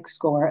perfect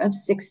score of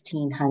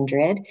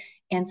 1600.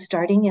 And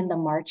starting in the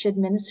March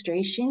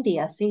administration, the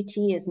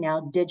SAT is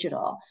now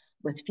digital.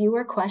 with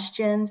fewer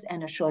questions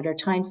and a shorter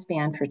time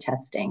span for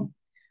testing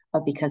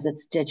because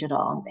it's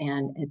digital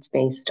and it's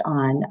based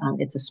on,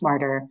 it's a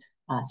smarter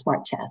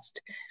smart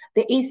test.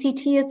 The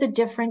ACT is a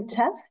different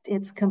test.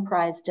 It's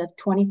comprised of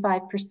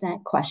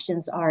 25%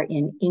 questions are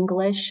in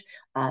English,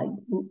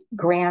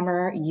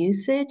 grammar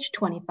usage,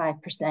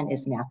 25%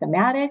 is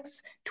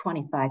mathematics,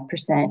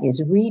 25%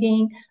 is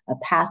reading, a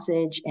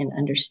passage and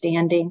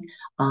understanding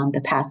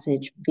the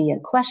passage via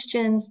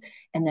questions,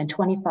 and then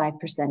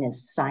 25%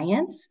 is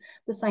science.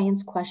 The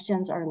science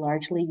questions are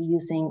largely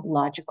using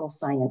logical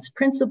science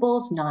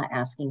principles, not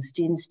asking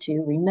students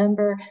to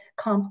remember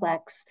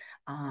complex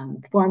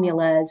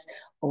formulas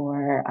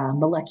or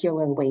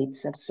molecular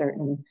weights of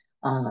certain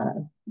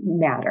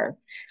matter.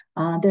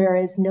 There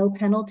is no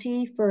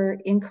penalty for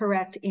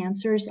incorrect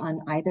answers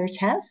on either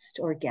test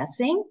or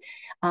guessing.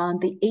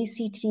 The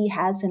ACT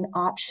has an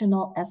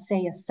optional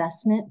essay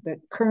assessment, but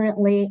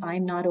currently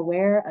I'm not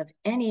aware of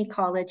any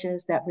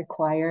colleges that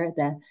require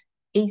the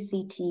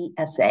ACT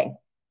essay.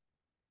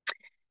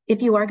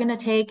 If you are going to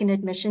take an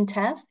admission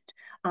test,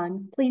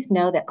 please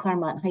know that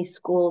Claremont High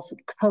School's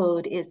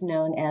code is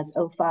known as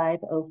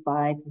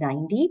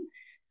 050590.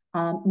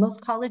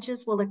 Most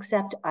colleges will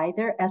accept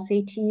either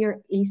SAT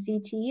or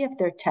ACT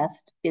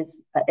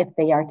if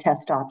they are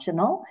test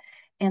optional.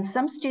 And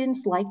some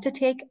students like to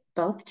take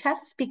both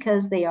tests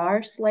because they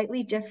are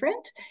slightly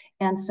different.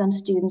 And some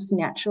students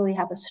naturally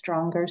have a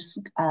stronger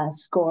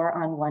score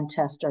on one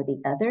test or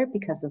the other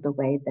because of the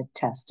way the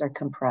tests are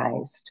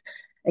comprised.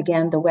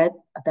 Again, the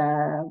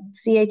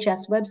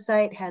CHS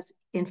website has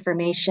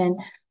information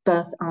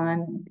both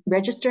on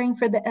registering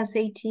for the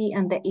SAT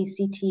and the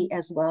ACT,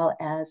 as well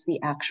as the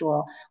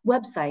actual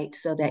website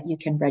so that you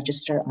can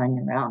register on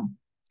your own.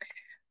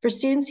 For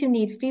students who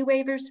need fee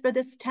waivers for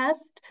this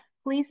test,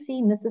 please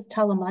see Mrs.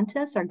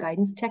 Talamantes, our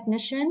guidance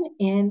technician,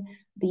 in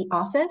the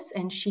office,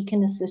 and she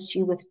can assist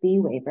you with fee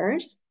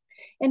waivers.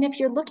 And if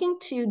you're looking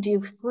to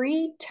do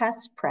free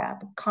test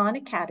prep, Khan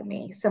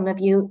Academy, some of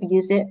you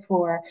use it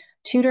for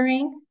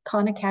tutoring.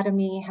 Khan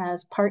Academy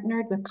has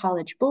partnered with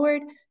College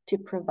Board to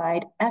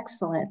provide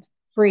excellent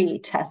free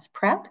test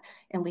prep,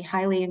 and we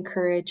highly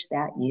encourage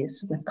that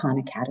use with Khan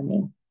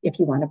Academy if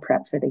you want to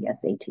prep for the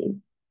SAT.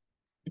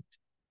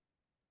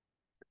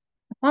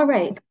 All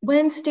right,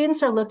 when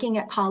students are looking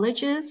at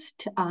colleges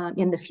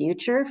in the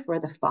future for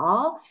the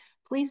fall,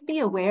 please be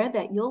aware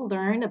that you'll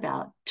learn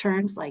about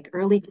terms like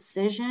early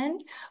decision,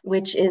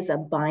 which is a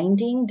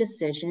binding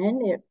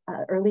decision.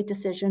 Early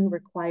decision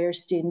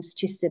requires students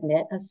to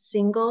submit a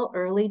single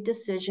early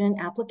decision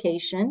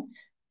application,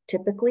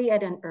 typically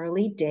at an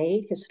early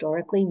date,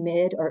 historically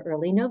mid or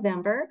early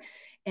November.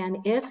 And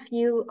if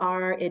you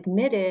are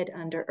admitted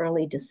under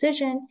early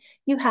decision,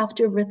 you have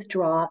to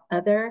withdraw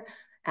other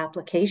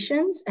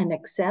applications and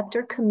accept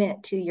or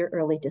commit to your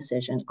early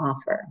decision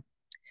offer.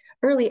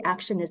 Early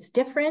action is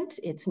different.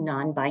 It's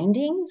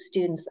non-binding.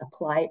 Students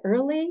apply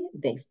early.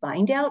 They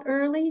find out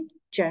early,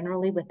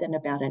 generally within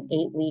about an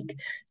 8-week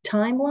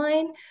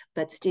timeline,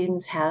 but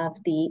students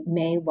have the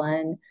May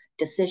 1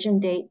 decision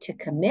date to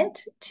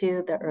commit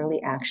to the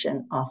early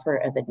action offer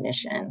of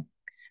admission.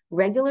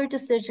 Regular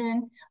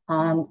decision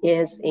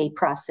is a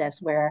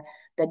process where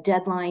the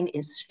deadline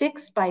is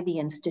fixed by the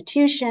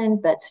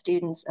institution, but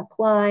students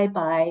apply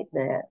by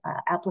the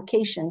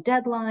application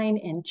deadline,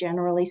 and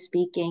generally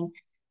speaking,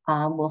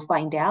 we'll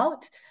find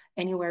out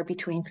anywhere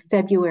between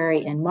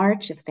February and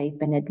March if they've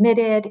been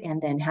admitted,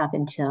 and then have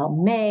until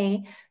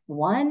May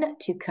 1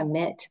 to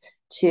commit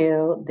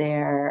to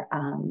their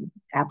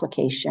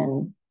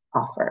application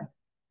offer.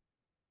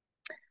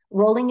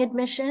 Rolling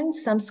admission,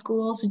 some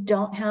schools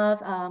don't have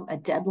a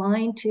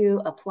deadline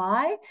to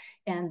apply,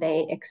 and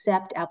they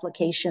accept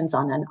applications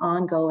on an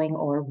ongoing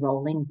or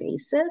rolling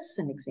basis,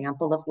 an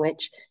example of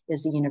which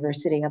is the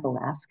University of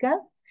Alaska.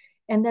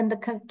 And then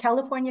the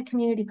California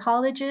community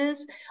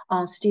colleges,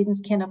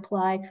 students can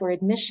apply for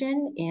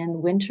admission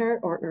in winter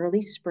or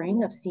early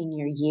spring of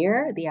senior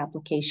year. The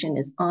application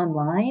is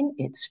online,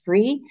 it's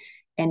free,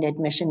 and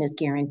admission is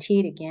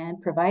guaranteed, again,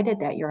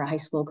 provided that you're a high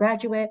school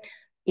graduate,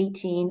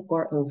 18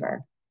 or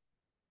over.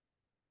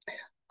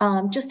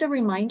 Just a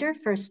reminder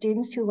for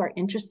students who are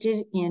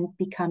interested in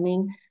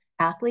becoming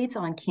athletes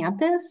on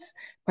campus,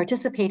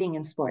 participating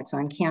in sports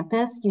on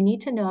campus, you need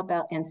to know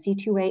about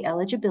NC2A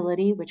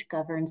eligibility, which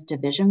governs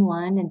Division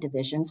I and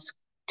Division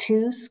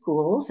II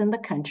schools in the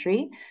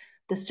country.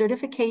 The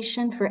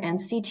certification for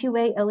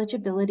NC2A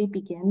eligibility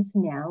begins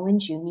now in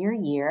junior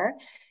year,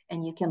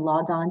 and you can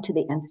log on to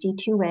the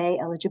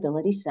NC2A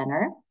Eligibility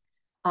Center.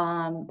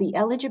 The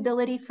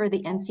eligibility for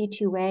the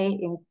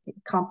NC2A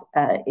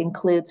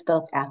includes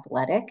both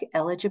athletic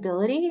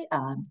eligibility,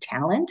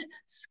 talent,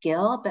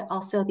 skill, but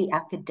also the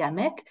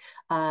academic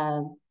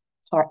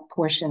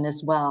portion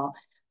as well.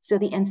 So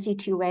the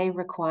NC2A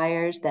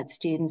requires that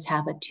students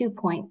have a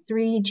 2.3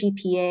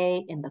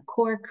 GPA in the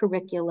core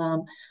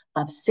curriculum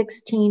of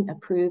 16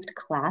 approved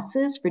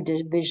classes for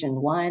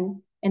Division I,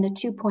 and a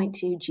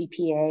 2.2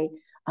 GPA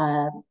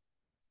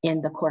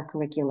in the core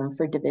curriculum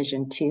for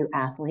Division II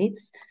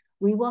athletes.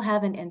 We will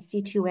have an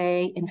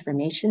NC2A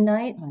information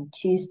night on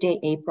Tuesday,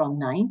 April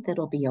 9th.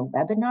 It'll be a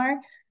webinar.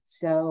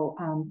 So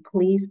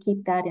please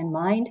keep that in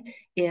mind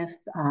if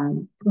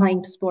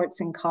playing sports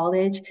in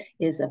college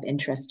is of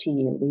interest to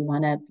you. We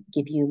want to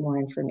give you more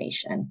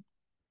information.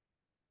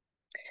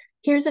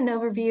 Here's an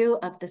overview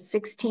of the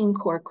 16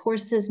 core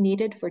courses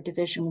needed for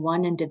Division I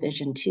and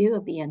Division II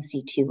of the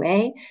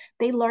NC2A.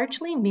 They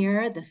largely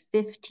mirror the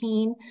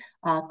 15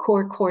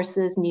 core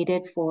courses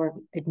needed for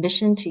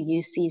admission to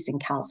UCs and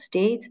Cal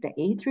States, the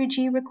A through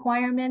G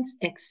requirements,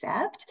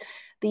 except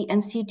the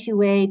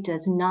NC2A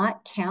does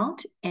not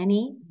count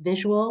any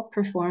visual,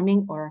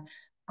 performing, or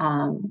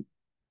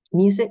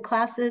music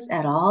classes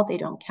at all. They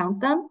don't count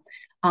them,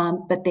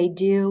 but they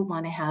do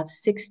want to have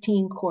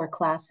 16 core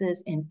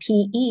classes, and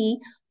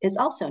PE is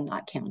also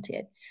not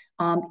counted.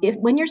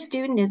 When your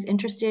student is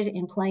interested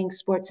in playing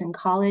sports in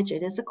college,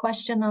 it is a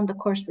question on the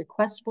course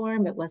request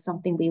form. It was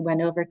something we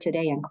went over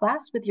today in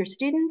class with your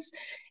students,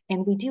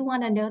 and we do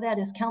want to know that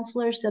as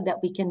counselors so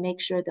that we can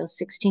make sure those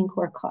 16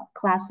 core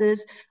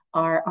classes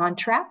are on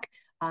track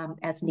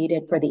as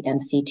needed for the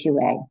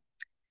NC2A.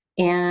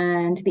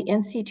 And the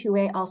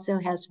NC2A also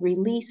has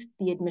released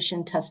the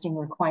admission testing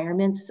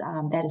requirements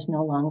that is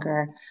no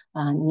longer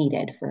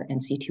needed for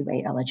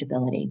NC2A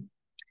eligibility.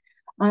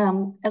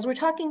 As we're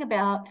talking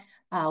about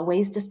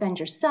ways to spend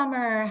your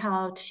summer,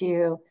 how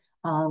to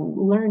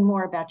learn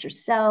more about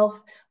yourself,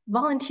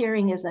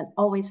 volunteering isn't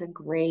always a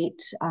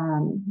great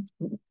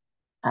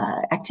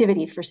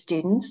activity for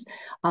students.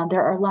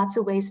 There are lots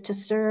of ways to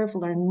serve,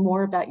 learn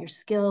more about your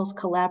skills,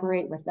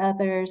 collaborate with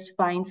others,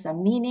 find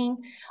some meaning.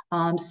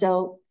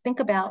 So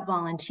think about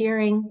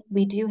volunteering.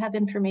 We do have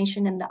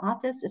information in the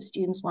office if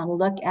students want to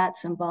look at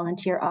some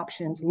volunteer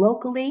options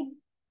locally.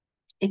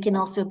 It can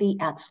also be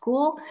at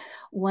school.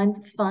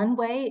 One fun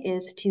way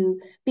is to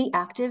be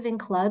active in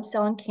clubs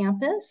on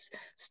campus,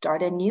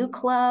 start a new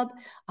club,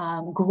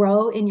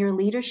 grow in your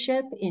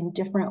leadership in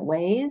different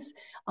ways,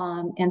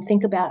 and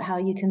think about how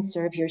you can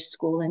serve your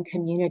school and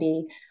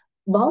community.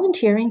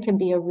 Volunteering can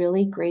be a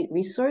really great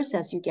resource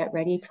as you get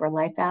ready for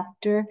life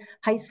after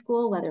high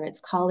school, whether it's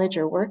college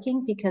or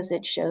working, because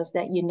it shows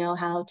that you know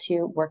how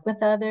to work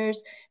with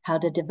others, how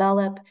to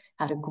develop,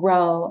 how to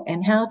grow,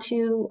 and how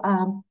to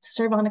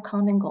serve on a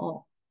common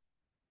goal.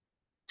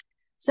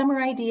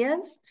 Summer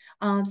ideas.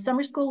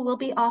 Summer school will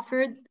be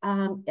offered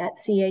at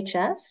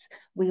CHS.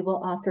 We will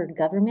offer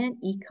government,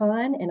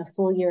 econ, and a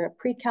full year of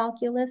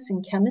pre-calculus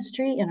and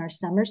chemistry in our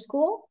summer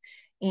school.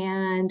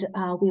 And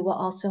we will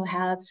also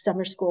have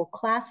summer school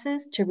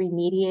classes to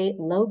remediate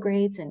low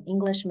grades in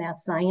English, math,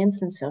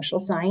 science, and social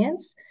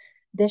science.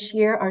 This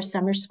year, our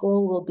summer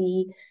school will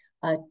be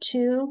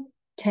 2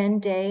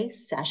 10-day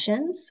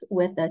sessions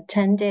with a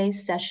 10-day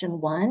session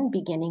 1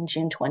 beginning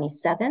June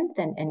 27th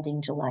and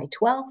ending July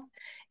 12th.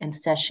 And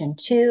session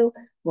 2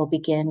 will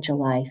begin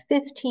July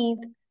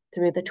 15th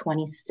through the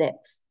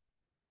 26th.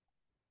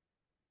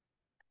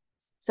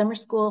 Summer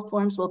school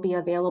forms will be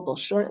available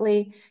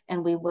shortly,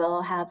 and we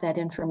will have that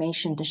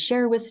information to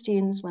share with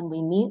students when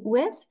we meet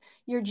with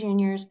your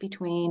juniors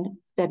between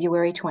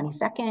February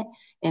 22nd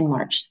and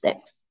March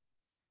 6th.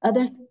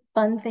 Other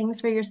fun things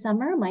for your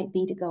summer might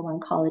be to go on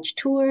college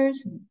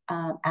tours,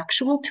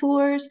 actual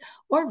tours,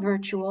 or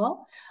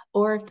virtual,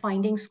 or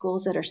finding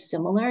schools that are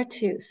similar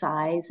to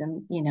size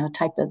and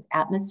type of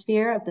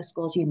atmosphere of the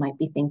schools you might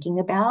be thinking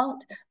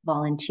about,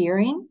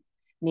 volunteering,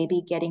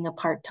 maybe getting a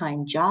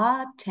part-time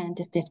job. 10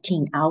 to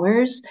 15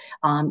 hours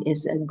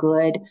is a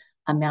good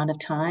amount of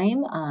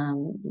time,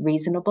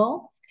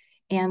 reasonable.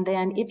 And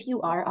then if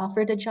you are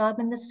offered a job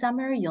in the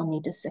summer, you'll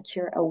need to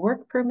secure a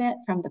work permit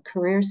from the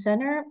Career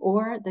Center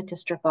or the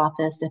district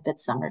office if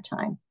it's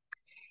summertime.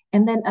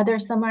 And then other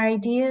summer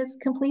ideas,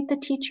 complete the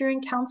teacher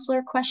and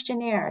counselor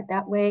questionnaire.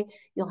 That way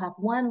you'll have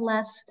one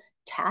less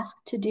task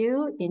to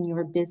do in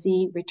your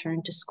busy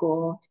return to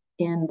school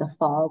in the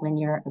fall when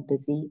you're a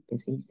busy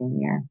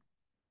senior.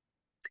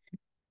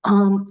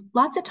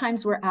 Lots of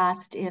times we're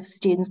asked if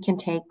students can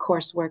take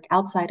coursework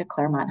outside of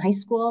Claremont High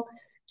School.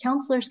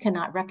 Counselors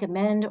cannot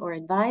recommend or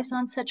advise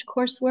on such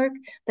coursework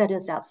that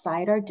is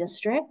outside our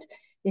district.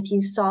 If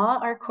you saw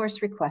our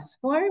course request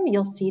form,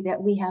 you'll see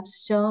that we have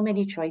so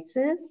many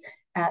choices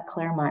at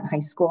Claremont High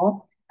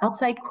School.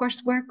 Outside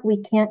coursework,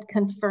 we can't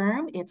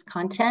confirm its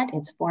content,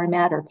 its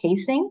format, or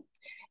pacing,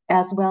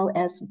 as well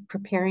as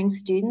preparing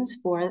students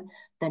for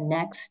the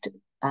next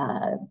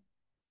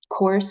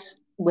course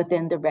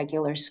within the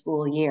regular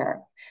school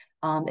year.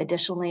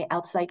 Additionally,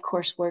 outside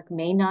coursework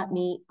may not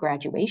meet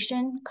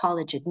graduation,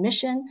 college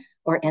admission,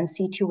 or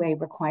NC2A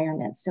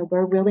requirements. So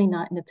we're really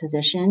not in a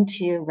position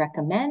to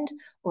recommend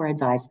or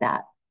advise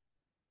that.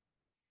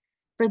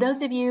 For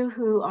those of you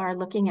who are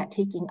looking at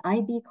taking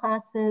IB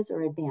classes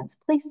or advanced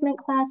placement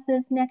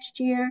classes next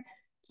year,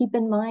 keep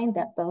in mind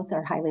that both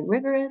are highly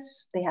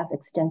rigorous. They have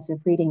extensive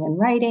reading and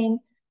writing.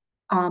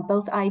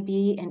 Both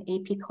IB and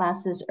AP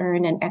classes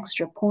earn an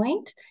extra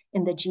point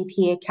in the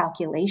GPA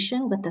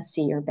calculation with a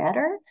C or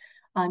better.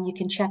 You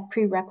can check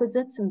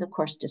prerequisites in the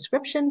course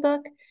description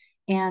book.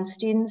 And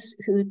students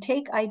who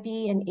take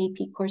IB and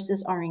AP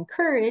courses are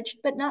encouraged,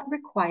 but not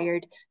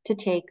required, to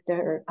take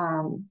their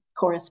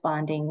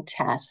corresponding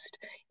test.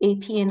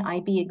 AP and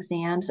IB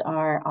exams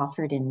are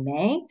offered in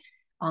May.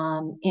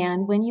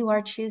 And when you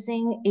are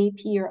choosing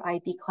AP or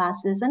IB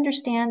classes,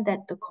 understand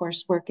that the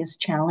coursework is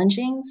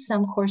challenging.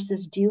 Some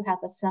courses do have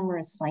a summer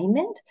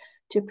assignment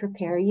to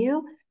prepare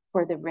you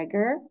for the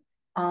rigor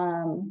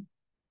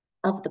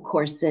of the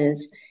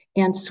courses.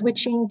 And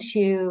switching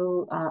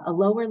to a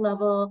lower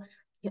level,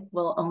 it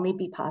will only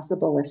be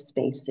possible if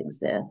space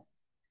exists.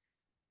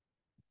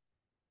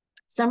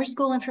 Summer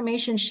school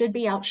information should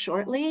be out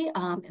shortly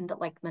in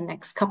the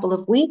next couple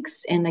of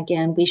weeks. And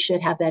again, we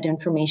should have that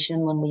information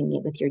when we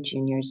meet with your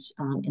juniors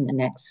in the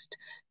next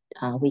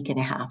week and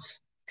a half.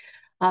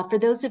 For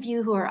those of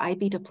you who are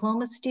IB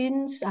diploma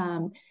students,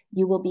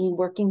 you will be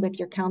working with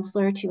your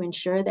counselor to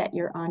ensure that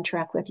you're on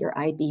track with your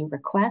IB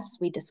requests.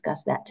 We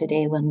discussed that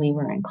today when we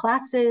were in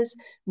classes.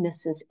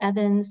 Mrs.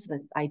 Evans,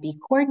 the IB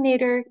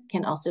coordinator,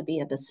 can also be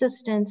of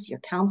assistance. Your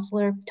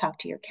counselor, talk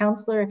to your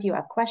counselor if you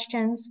have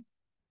questions.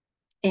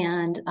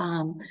 And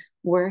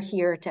we're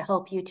here to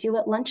help you too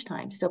at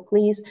lunchtime. So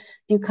please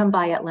do come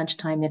by at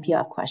lunchtime if you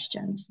have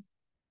questions.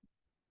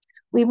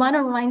 We want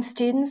to remind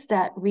students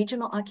that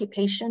regional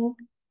occupation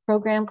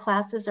program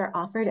classes are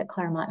offered at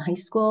Claremont High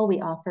School. We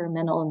offer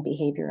mental and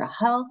behavioral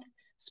health,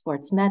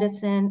 sports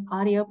medicine,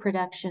 audio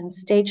production,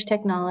 stage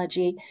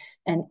technology,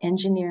 and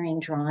engineering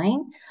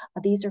drawing.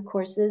 These are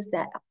courses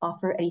that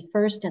offer a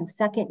first and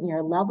second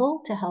year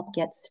level to help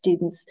get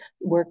students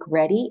work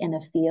ready in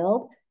a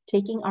field.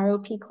 Taking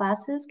ROP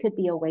classes could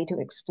be a way to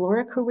explore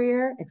a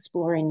career,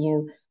 explore a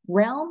new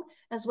realm,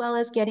 as well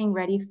as getting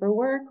ready for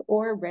work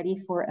or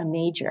ready for a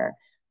major.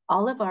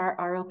 All of our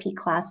ROP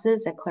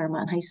classes at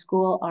Claremont High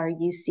School are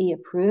UC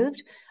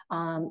approved,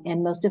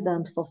 and most of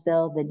them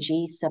fulfill the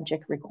G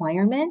subject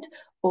requirement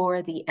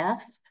or the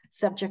F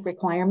subject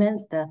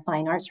requirement, the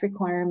fine arts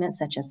requirements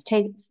such as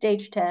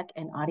stage tech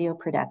and audio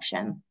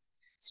production.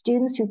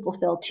 Students who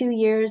fulfill 2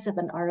 years of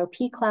an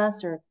ROP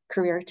class or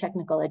career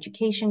technical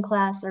education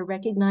class are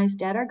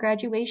recognized at our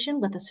graduation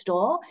with a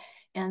stole,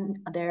 and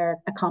their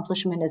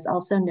accomplishment is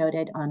also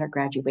noted on our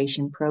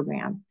graduation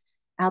program.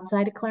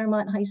 Outside of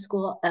Claremont High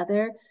School,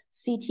 other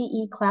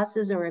CTE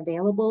classes are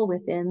available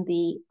within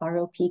the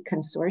ROP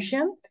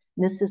consortium.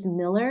 Mrs.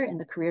 Miller in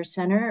the Career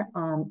Center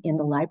in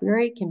the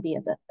library can be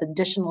of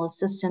additional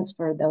assistance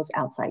for those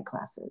outside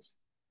classes.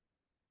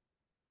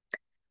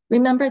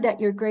 Remember that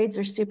your grades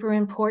are super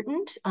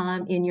important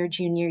in your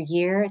junior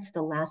year. It's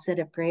the last set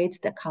of grades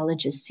that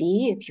colleges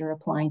see if you're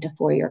applying to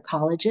four-year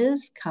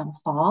colleges come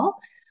fall.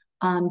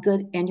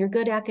 Your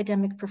good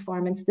academic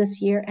performance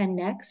this year and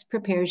next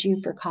prepares you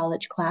for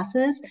college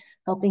classes,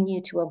 helping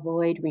you to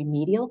avoid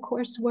remedial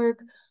coursework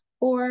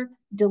or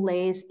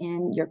delays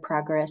in your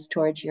progress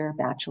towards your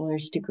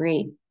bachelor's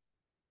degree.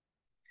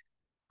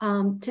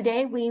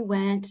 Today we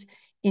went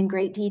in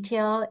great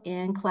detail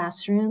in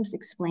classrooms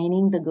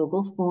explaining the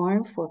Google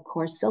form for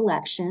course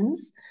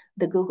selections.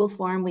 The Google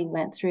form we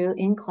went through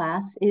in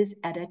class is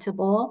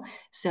editable.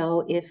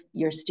 So if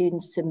your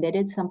students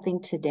submitted something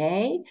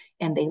today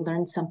and they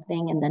learned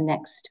something in the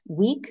next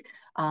week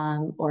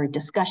or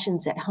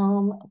discussions at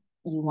home,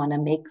 you want to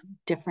make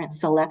different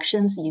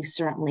selections, you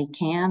certainly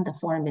can. The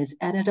form is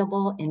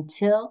editable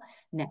until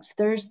next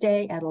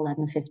Thursday at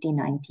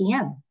 11:59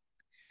 p.m.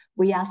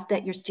 We ask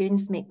that your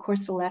students make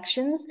course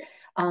selections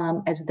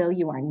as though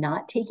you are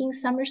not taking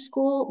summer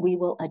school. We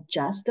will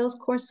adjust those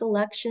course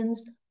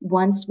selections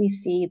once we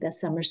see the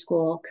summer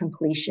school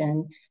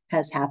completion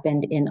has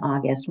happened in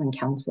August when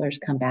counselors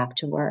come back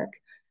to work.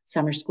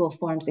 Summer school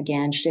forms,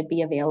 again, should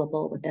be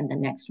available within the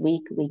next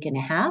week, week and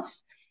a half.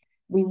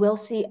 We will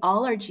see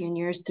all our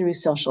juniors through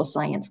social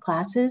science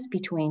classes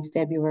between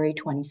February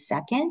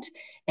 22nd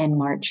and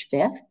March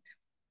 5th.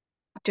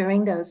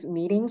 During those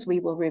meetings, we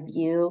will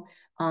review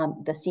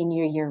the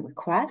senior year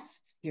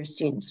requests, your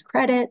students'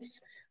 credits.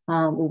 We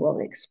will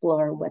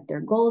explore what their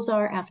goals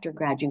are after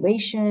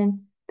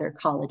graduation, their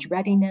college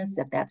readiness,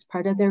 if that's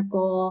part of their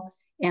goal,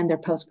 and their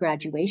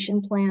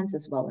post-graduation plans,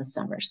 as well as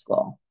summer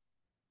school.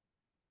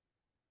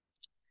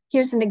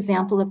 Here's an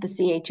example of the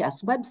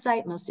CHS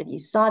website. Most of you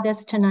saw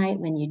this tonight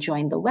when you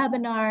joined the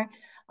webinar.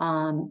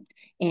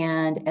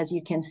 And as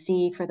you can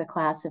see for the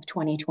class of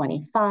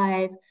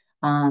 2025,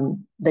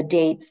 the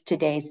dates,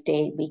 today's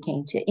date, we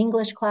came to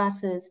English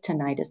classes.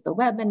 Tonight is the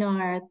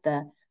webinar.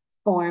 The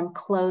form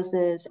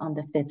closes on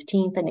the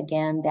 15th. And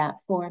again, that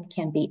form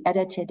can be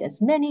edited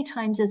as many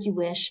times as you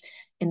wish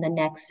in the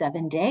next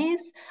 7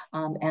 days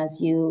as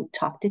you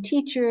talk to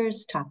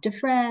teachers, talk to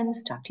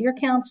friends, talk to your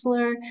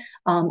counselor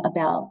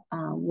about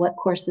what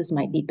courses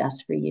might be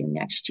best for you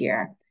next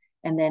year.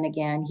 And then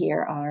again,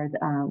 here are,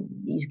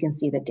 you can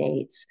see the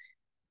dates.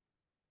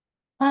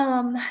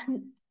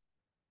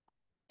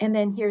 And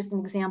then here's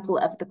an example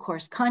of the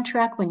course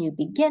contract when you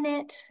begin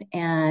it,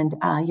 and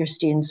your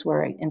students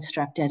were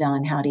instructed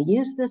on how to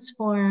use this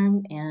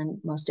form, and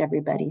most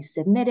everybody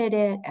submitted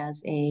it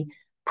as a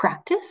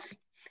practice.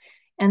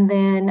 And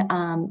then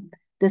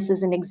This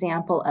is an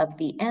example of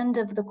the end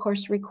of the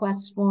course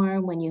request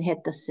form. When you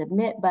hit the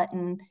submit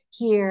button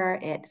here,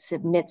 it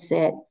submits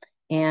it,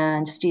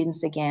 and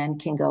students again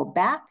can go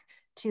back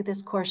to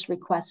this course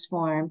request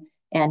form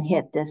and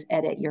hit this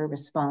edit your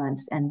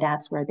response, and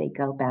that's where they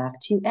go back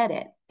to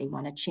edit. They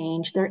want to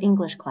change their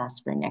English class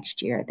for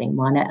next year. They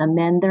want to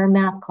amend their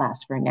math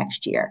class for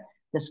next year.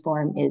 This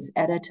form is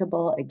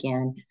editable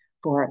again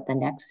for the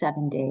next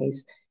 7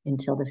 days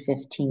until the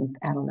 15th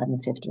at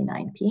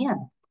 11:59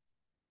 p.m.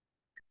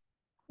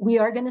 We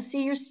are going to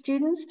see your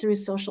students through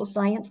social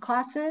science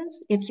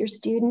classes. If your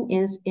student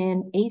is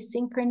in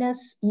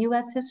asynchronous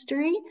U.S.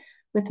 history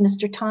with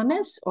Mr.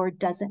 Thomas or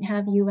doesn't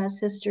have U.S.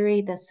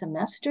 history this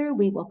semester,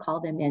 we will call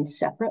them in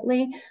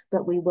separately,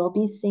 but we will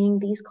be seeing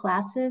these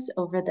classes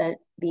over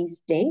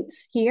these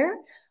dates here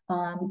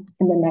in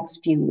the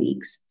next few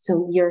weeks.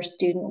 So your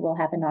student will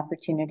have an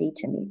opportunity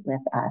to meet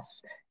with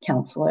us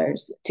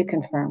counselors to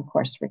confirm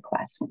course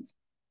requests.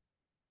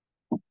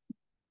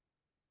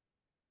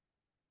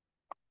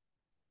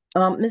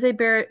 Ms.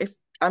 Barrett, if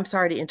I'm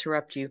sorry to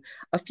interrupt you.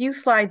 A few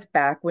slides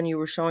back when you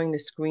were showing the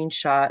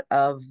screenshot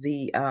of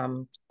the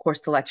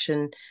course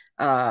selection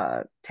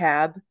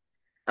tab,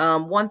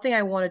 one thing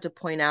I wanted to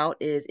point out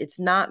is it's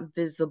not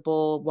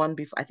visible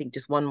I think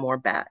just one more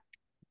back.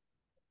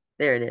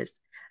 There it is.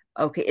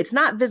 Okay, it's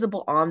not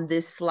visible on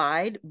this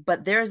slide,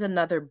 but there's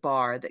another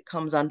bar that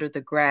comes under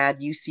the grad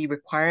UC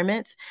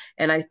requirements,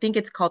 and I think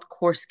it's called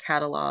course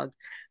catalog.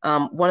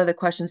 One of the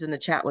questions in the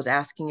chat was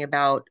asking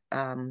about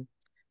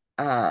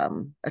a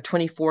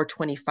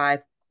 24-25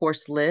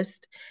 course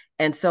list.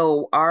 And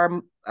so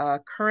our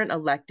current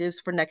electives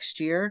for next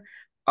year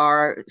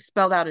are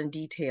spelled out in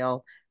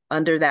detail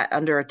under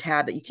a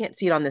tab that you can't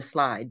see it on this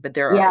slide, but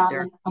there are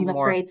a I'm few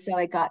more. afraid so.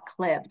 It got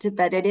clipped,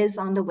 but it is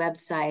on the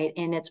website,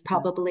 and it's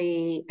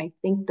probably, I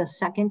think, the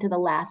second to the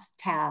last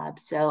tab.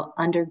 So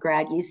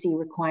undergrad UC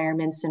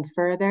requirements and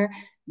further,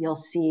 you'll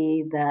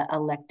see the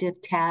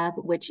elective tab,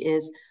 which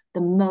is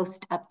the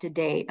most up to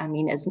date. I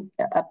mean, as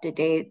up to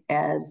date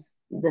as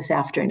this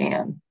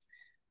afternoon.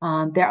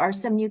 There are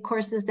some new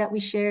courses that we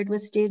shared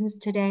with students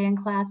today in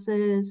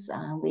classes.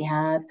 We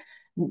have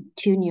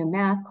 2 new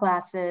math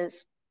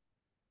classes.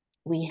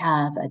 We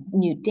have a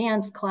new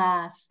dance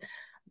class.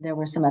 There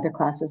were some other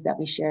classes that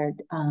we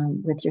shared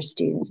with your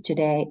students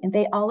today, and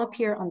they all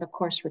appear on the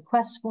course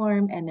request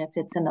form. And if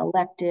it's an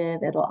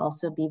elective, it'll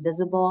also be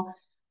visible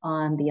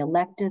on the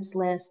electives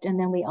list. And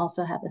then we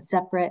also have a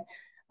separate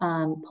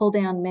pull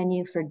down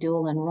menu for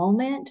dual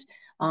enrollment.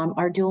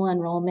 Our dual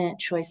enrollment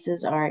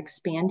choices are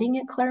expanding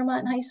at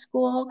Claremont High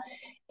School,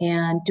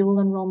 and dual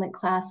enrollment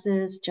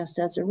classes, just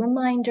as a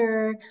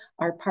reminder,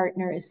 our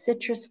partner is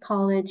Citrus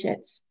College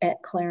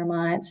at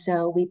Claremont.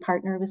 So we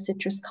partner with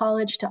Citrus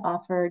College to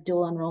offer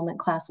dual enrollment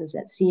classes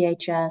at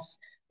CHS.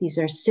 These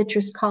are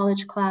Citrus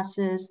College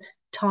classes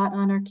taught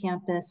on our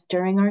campus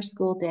during our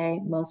school day,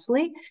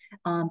 mostly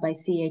by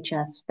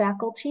CHS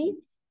faculty.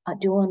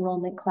 Dual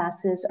enrollment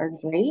classes are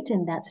great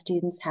in that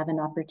students have an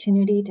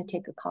opportunity to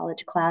take a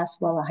college class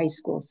while a high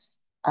school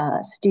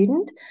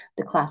student.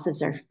 The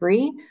classes are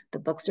free. The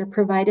books are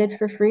provided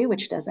for free,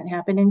 which doesn't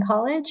happen in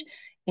college.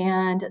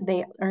 And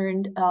they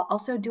earned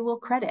also dual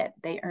credit.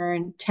 They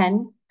earn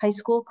 10 high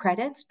school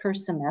credits per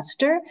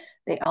semester.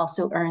 They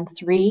also earn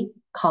 3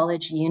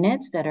 college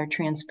units that are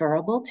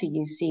transferable to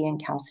UC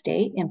and Cal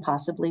State and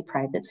possibly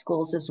private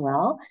schools as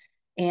well.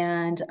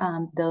 And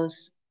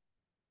those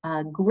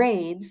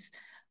grades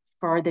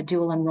for the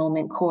dual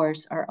enrollment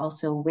course are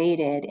also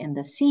weighted in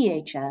the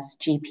CHS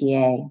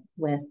GPA,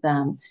 with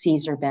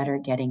C's or better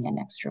getting an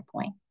extra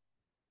point.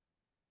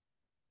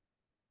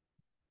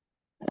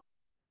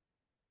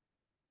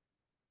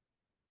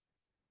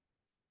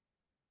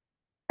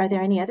 Are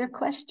there any other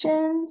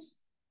questions?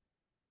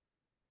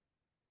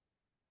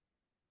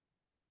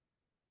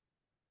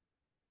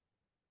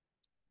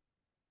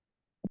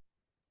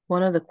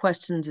 One of the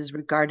questions is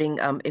regarding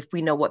if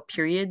we know what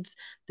periods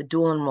the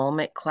dual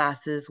enrollment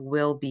classes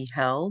will be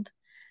held.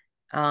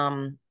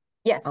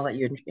 Yes. I'll let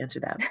you answer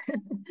that.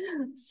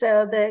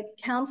 So the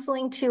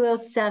Counseling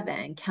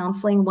 207,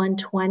 Counseling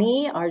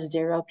 120 are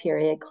 0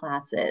 period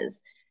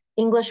classes.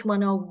 English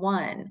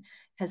 101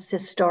 has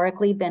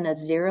historically been a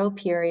 0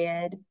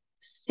 period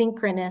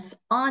synchronous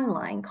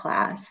online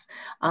class.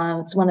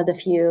 It's one of the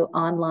few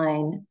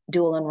online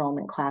dual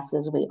enrollment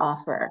classes we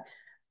offer.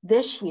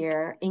 This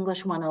year,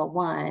 English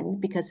 101,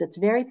 because it's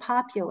very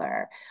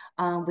popular,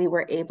 we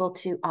were able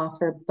to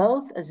offer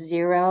both a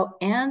 0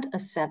 and a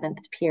 7th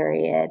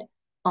period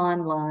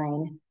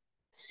online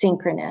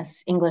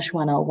synchronous English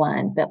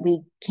 101, but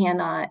we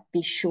cannot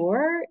be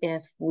sure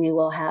if we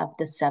will have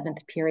the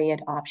 7th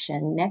period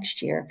option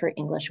next year for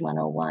English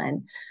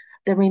 101.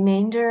 The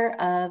remainder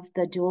of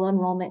the dual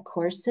enrollment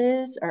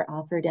courses are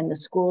offered in the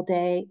school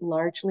day,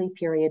 largely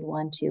period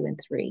 1, 2, and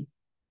 3.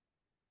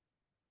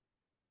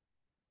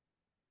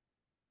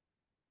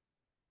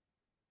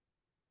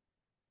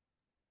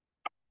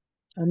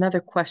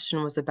 Another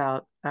question was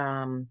about,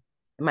 it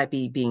might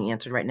be being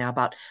answered right now,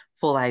 about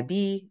full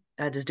IB.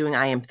 Does doing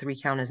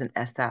IM3 count as an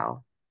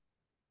SL?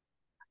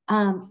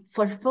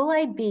 For full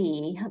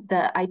IB,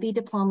 the IB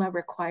diploma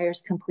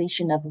requires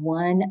completion of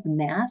one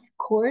math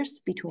course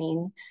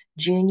between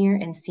junior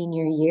and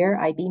senior year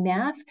IB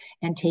math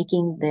and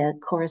taking the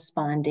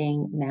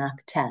corresponding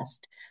math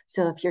test.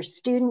 So if your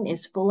student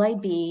is full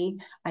IB,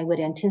 I would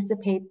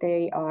anticipate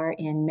they are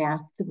in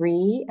Math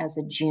 3 as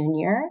a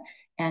junior,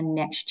 and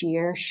next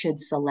year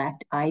should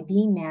select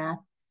IB Math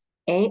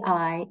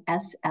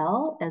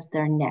AISL as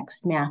their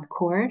next math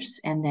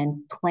course, and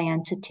then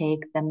plan to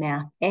take the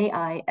Math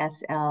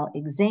AISL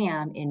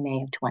exam in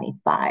May of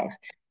 25.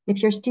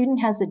 If your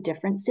student has a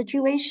different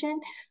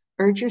situation,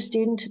 urge your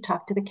student to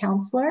talk to the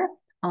counselor.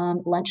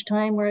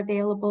 Lunchtime we're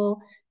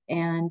available,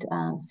 and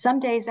some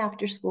days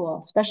after school,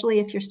 especially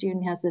if your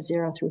student has a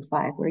 0 through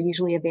 5. We're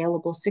usually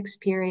available 6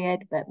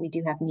 period, but we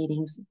do have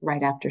meetings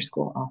right after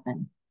school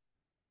often.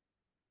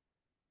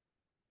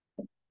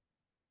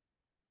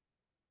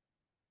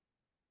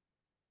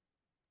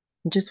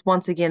 Just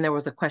once again, there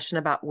was a question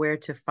about where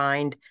to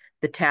find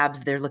the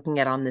tabs they're looking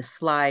at on this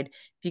slide.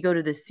 If you go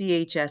to the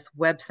CHS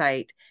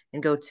website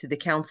and go to the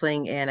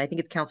counseling, and I think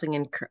it's counseling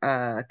and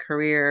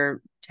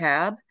career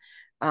tab,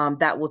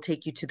 that will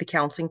take you to the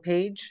counseling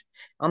page.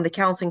 On the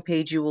counseling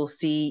page, you will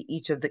see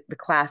each of the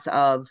class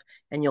of,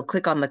 and you'll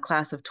click on the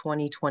class of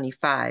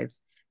 2025.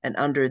 And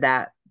under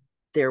that,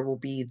 there will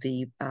be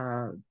the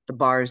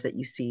bars that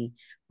you see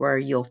where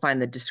you'll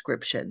find the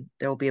description.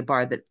 There will be a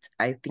bar that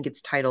I think it's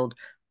titled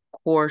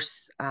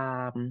course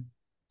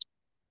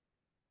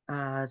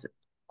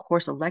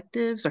course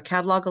electives or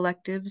catalog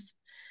electives.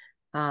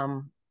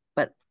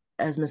 But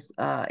as Ms.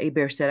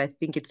 Hebert said, I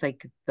think it's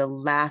like the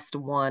last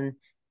one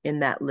in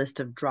that list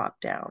of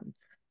drop downs.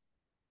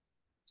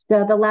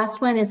 So the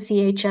last one is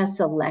CHS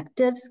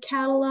electives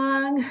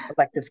catalog.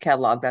 Electives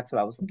catalog, that's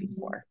what I was looking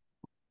for.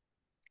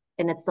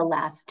 And it's the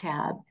last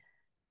tab.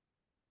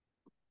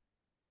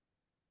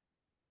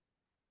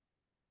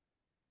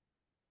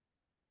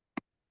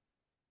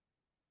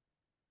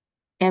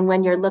 And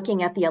when you're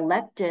looking at the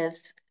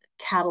electives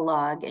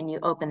catalog and you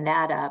open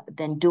that up,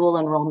 then dual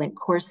enrollment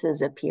courses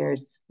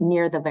appears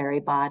near the very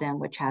bottom,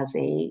 which has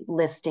a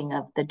listing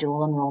of the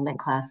dual enrollment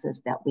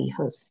classes that we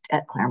host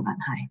at Claremont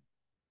High.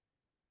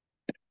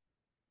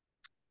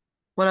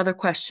 One other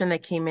question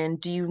that came in,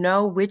 do you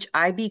know which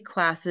IB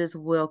classes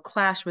will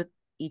clash with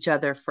each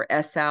other for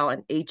SL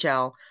and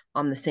HL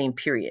on the same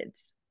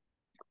periods?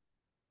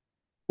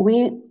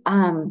 We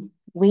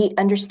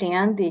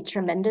understand the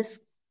tremendous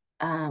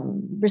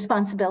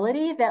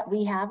responsibility that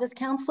we have as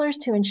counselors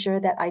to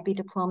ensure that IB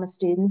diploma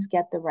students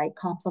get the right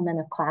complement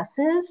of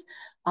classes.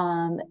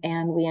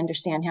 And we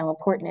understand how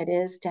important it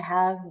is to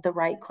have the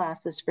right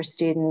classes for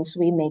students.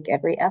 We make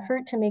every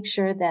effort to make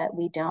sure that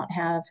we don't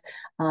have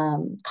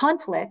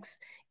conflicts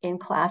in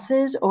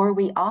classes, or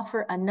we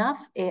offer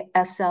enough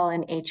SL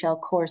and HL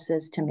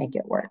courses to make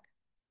it work.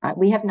 I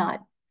have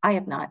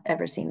not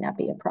ever seen that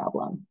be a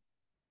problem.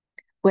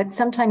 What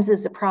sometimes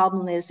is a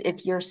problem is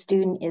if your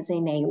student is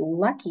in a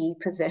lucky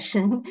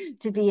position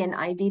to be an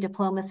IB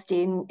diploma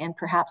student and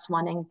perhaps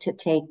wanting to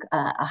take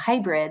a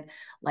hybrid,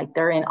 like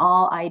they're in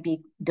all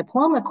IB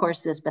diploma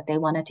courses, but they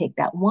want to take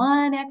that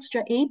one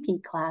extra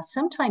AP class.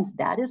 Sometimes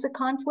that is a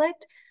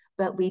conflict,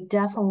 but we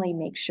definitely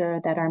make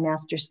sure that our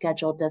master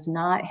schedule does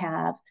not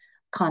have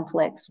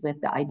conflicts with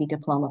the IB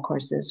diploma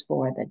courses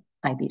for the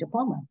IB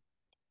diploma.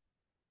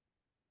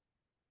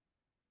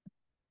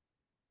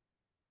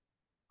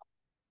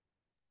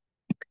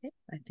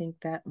 I think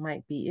that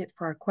might be it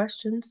for our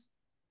questions.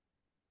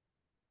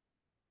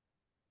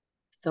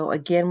 So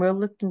again, we're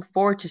looking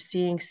forward to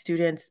seeing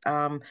students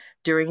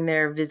during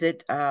their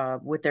visit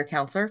with their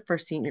counselor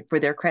for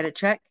their credit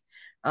check.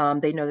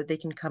 They know that they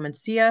can come and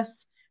see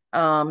us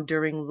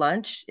during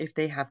lunch if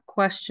they have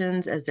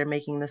questions as they're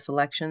making the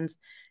selections,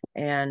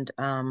 and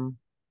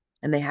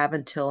they have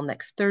until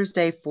next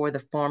Thursday for the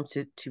form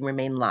to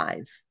remain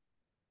live.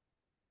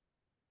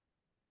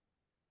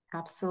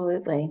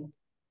 Absolutely.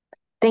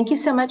 Thank you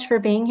so much for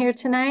being here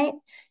tonight.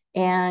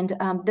 And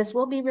this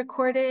will be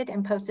recorded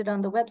and posted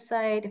on the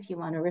website if you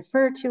want to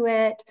refer to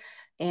it.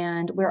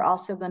 And we're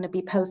also going to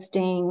be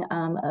posting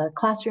a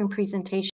classroom presentation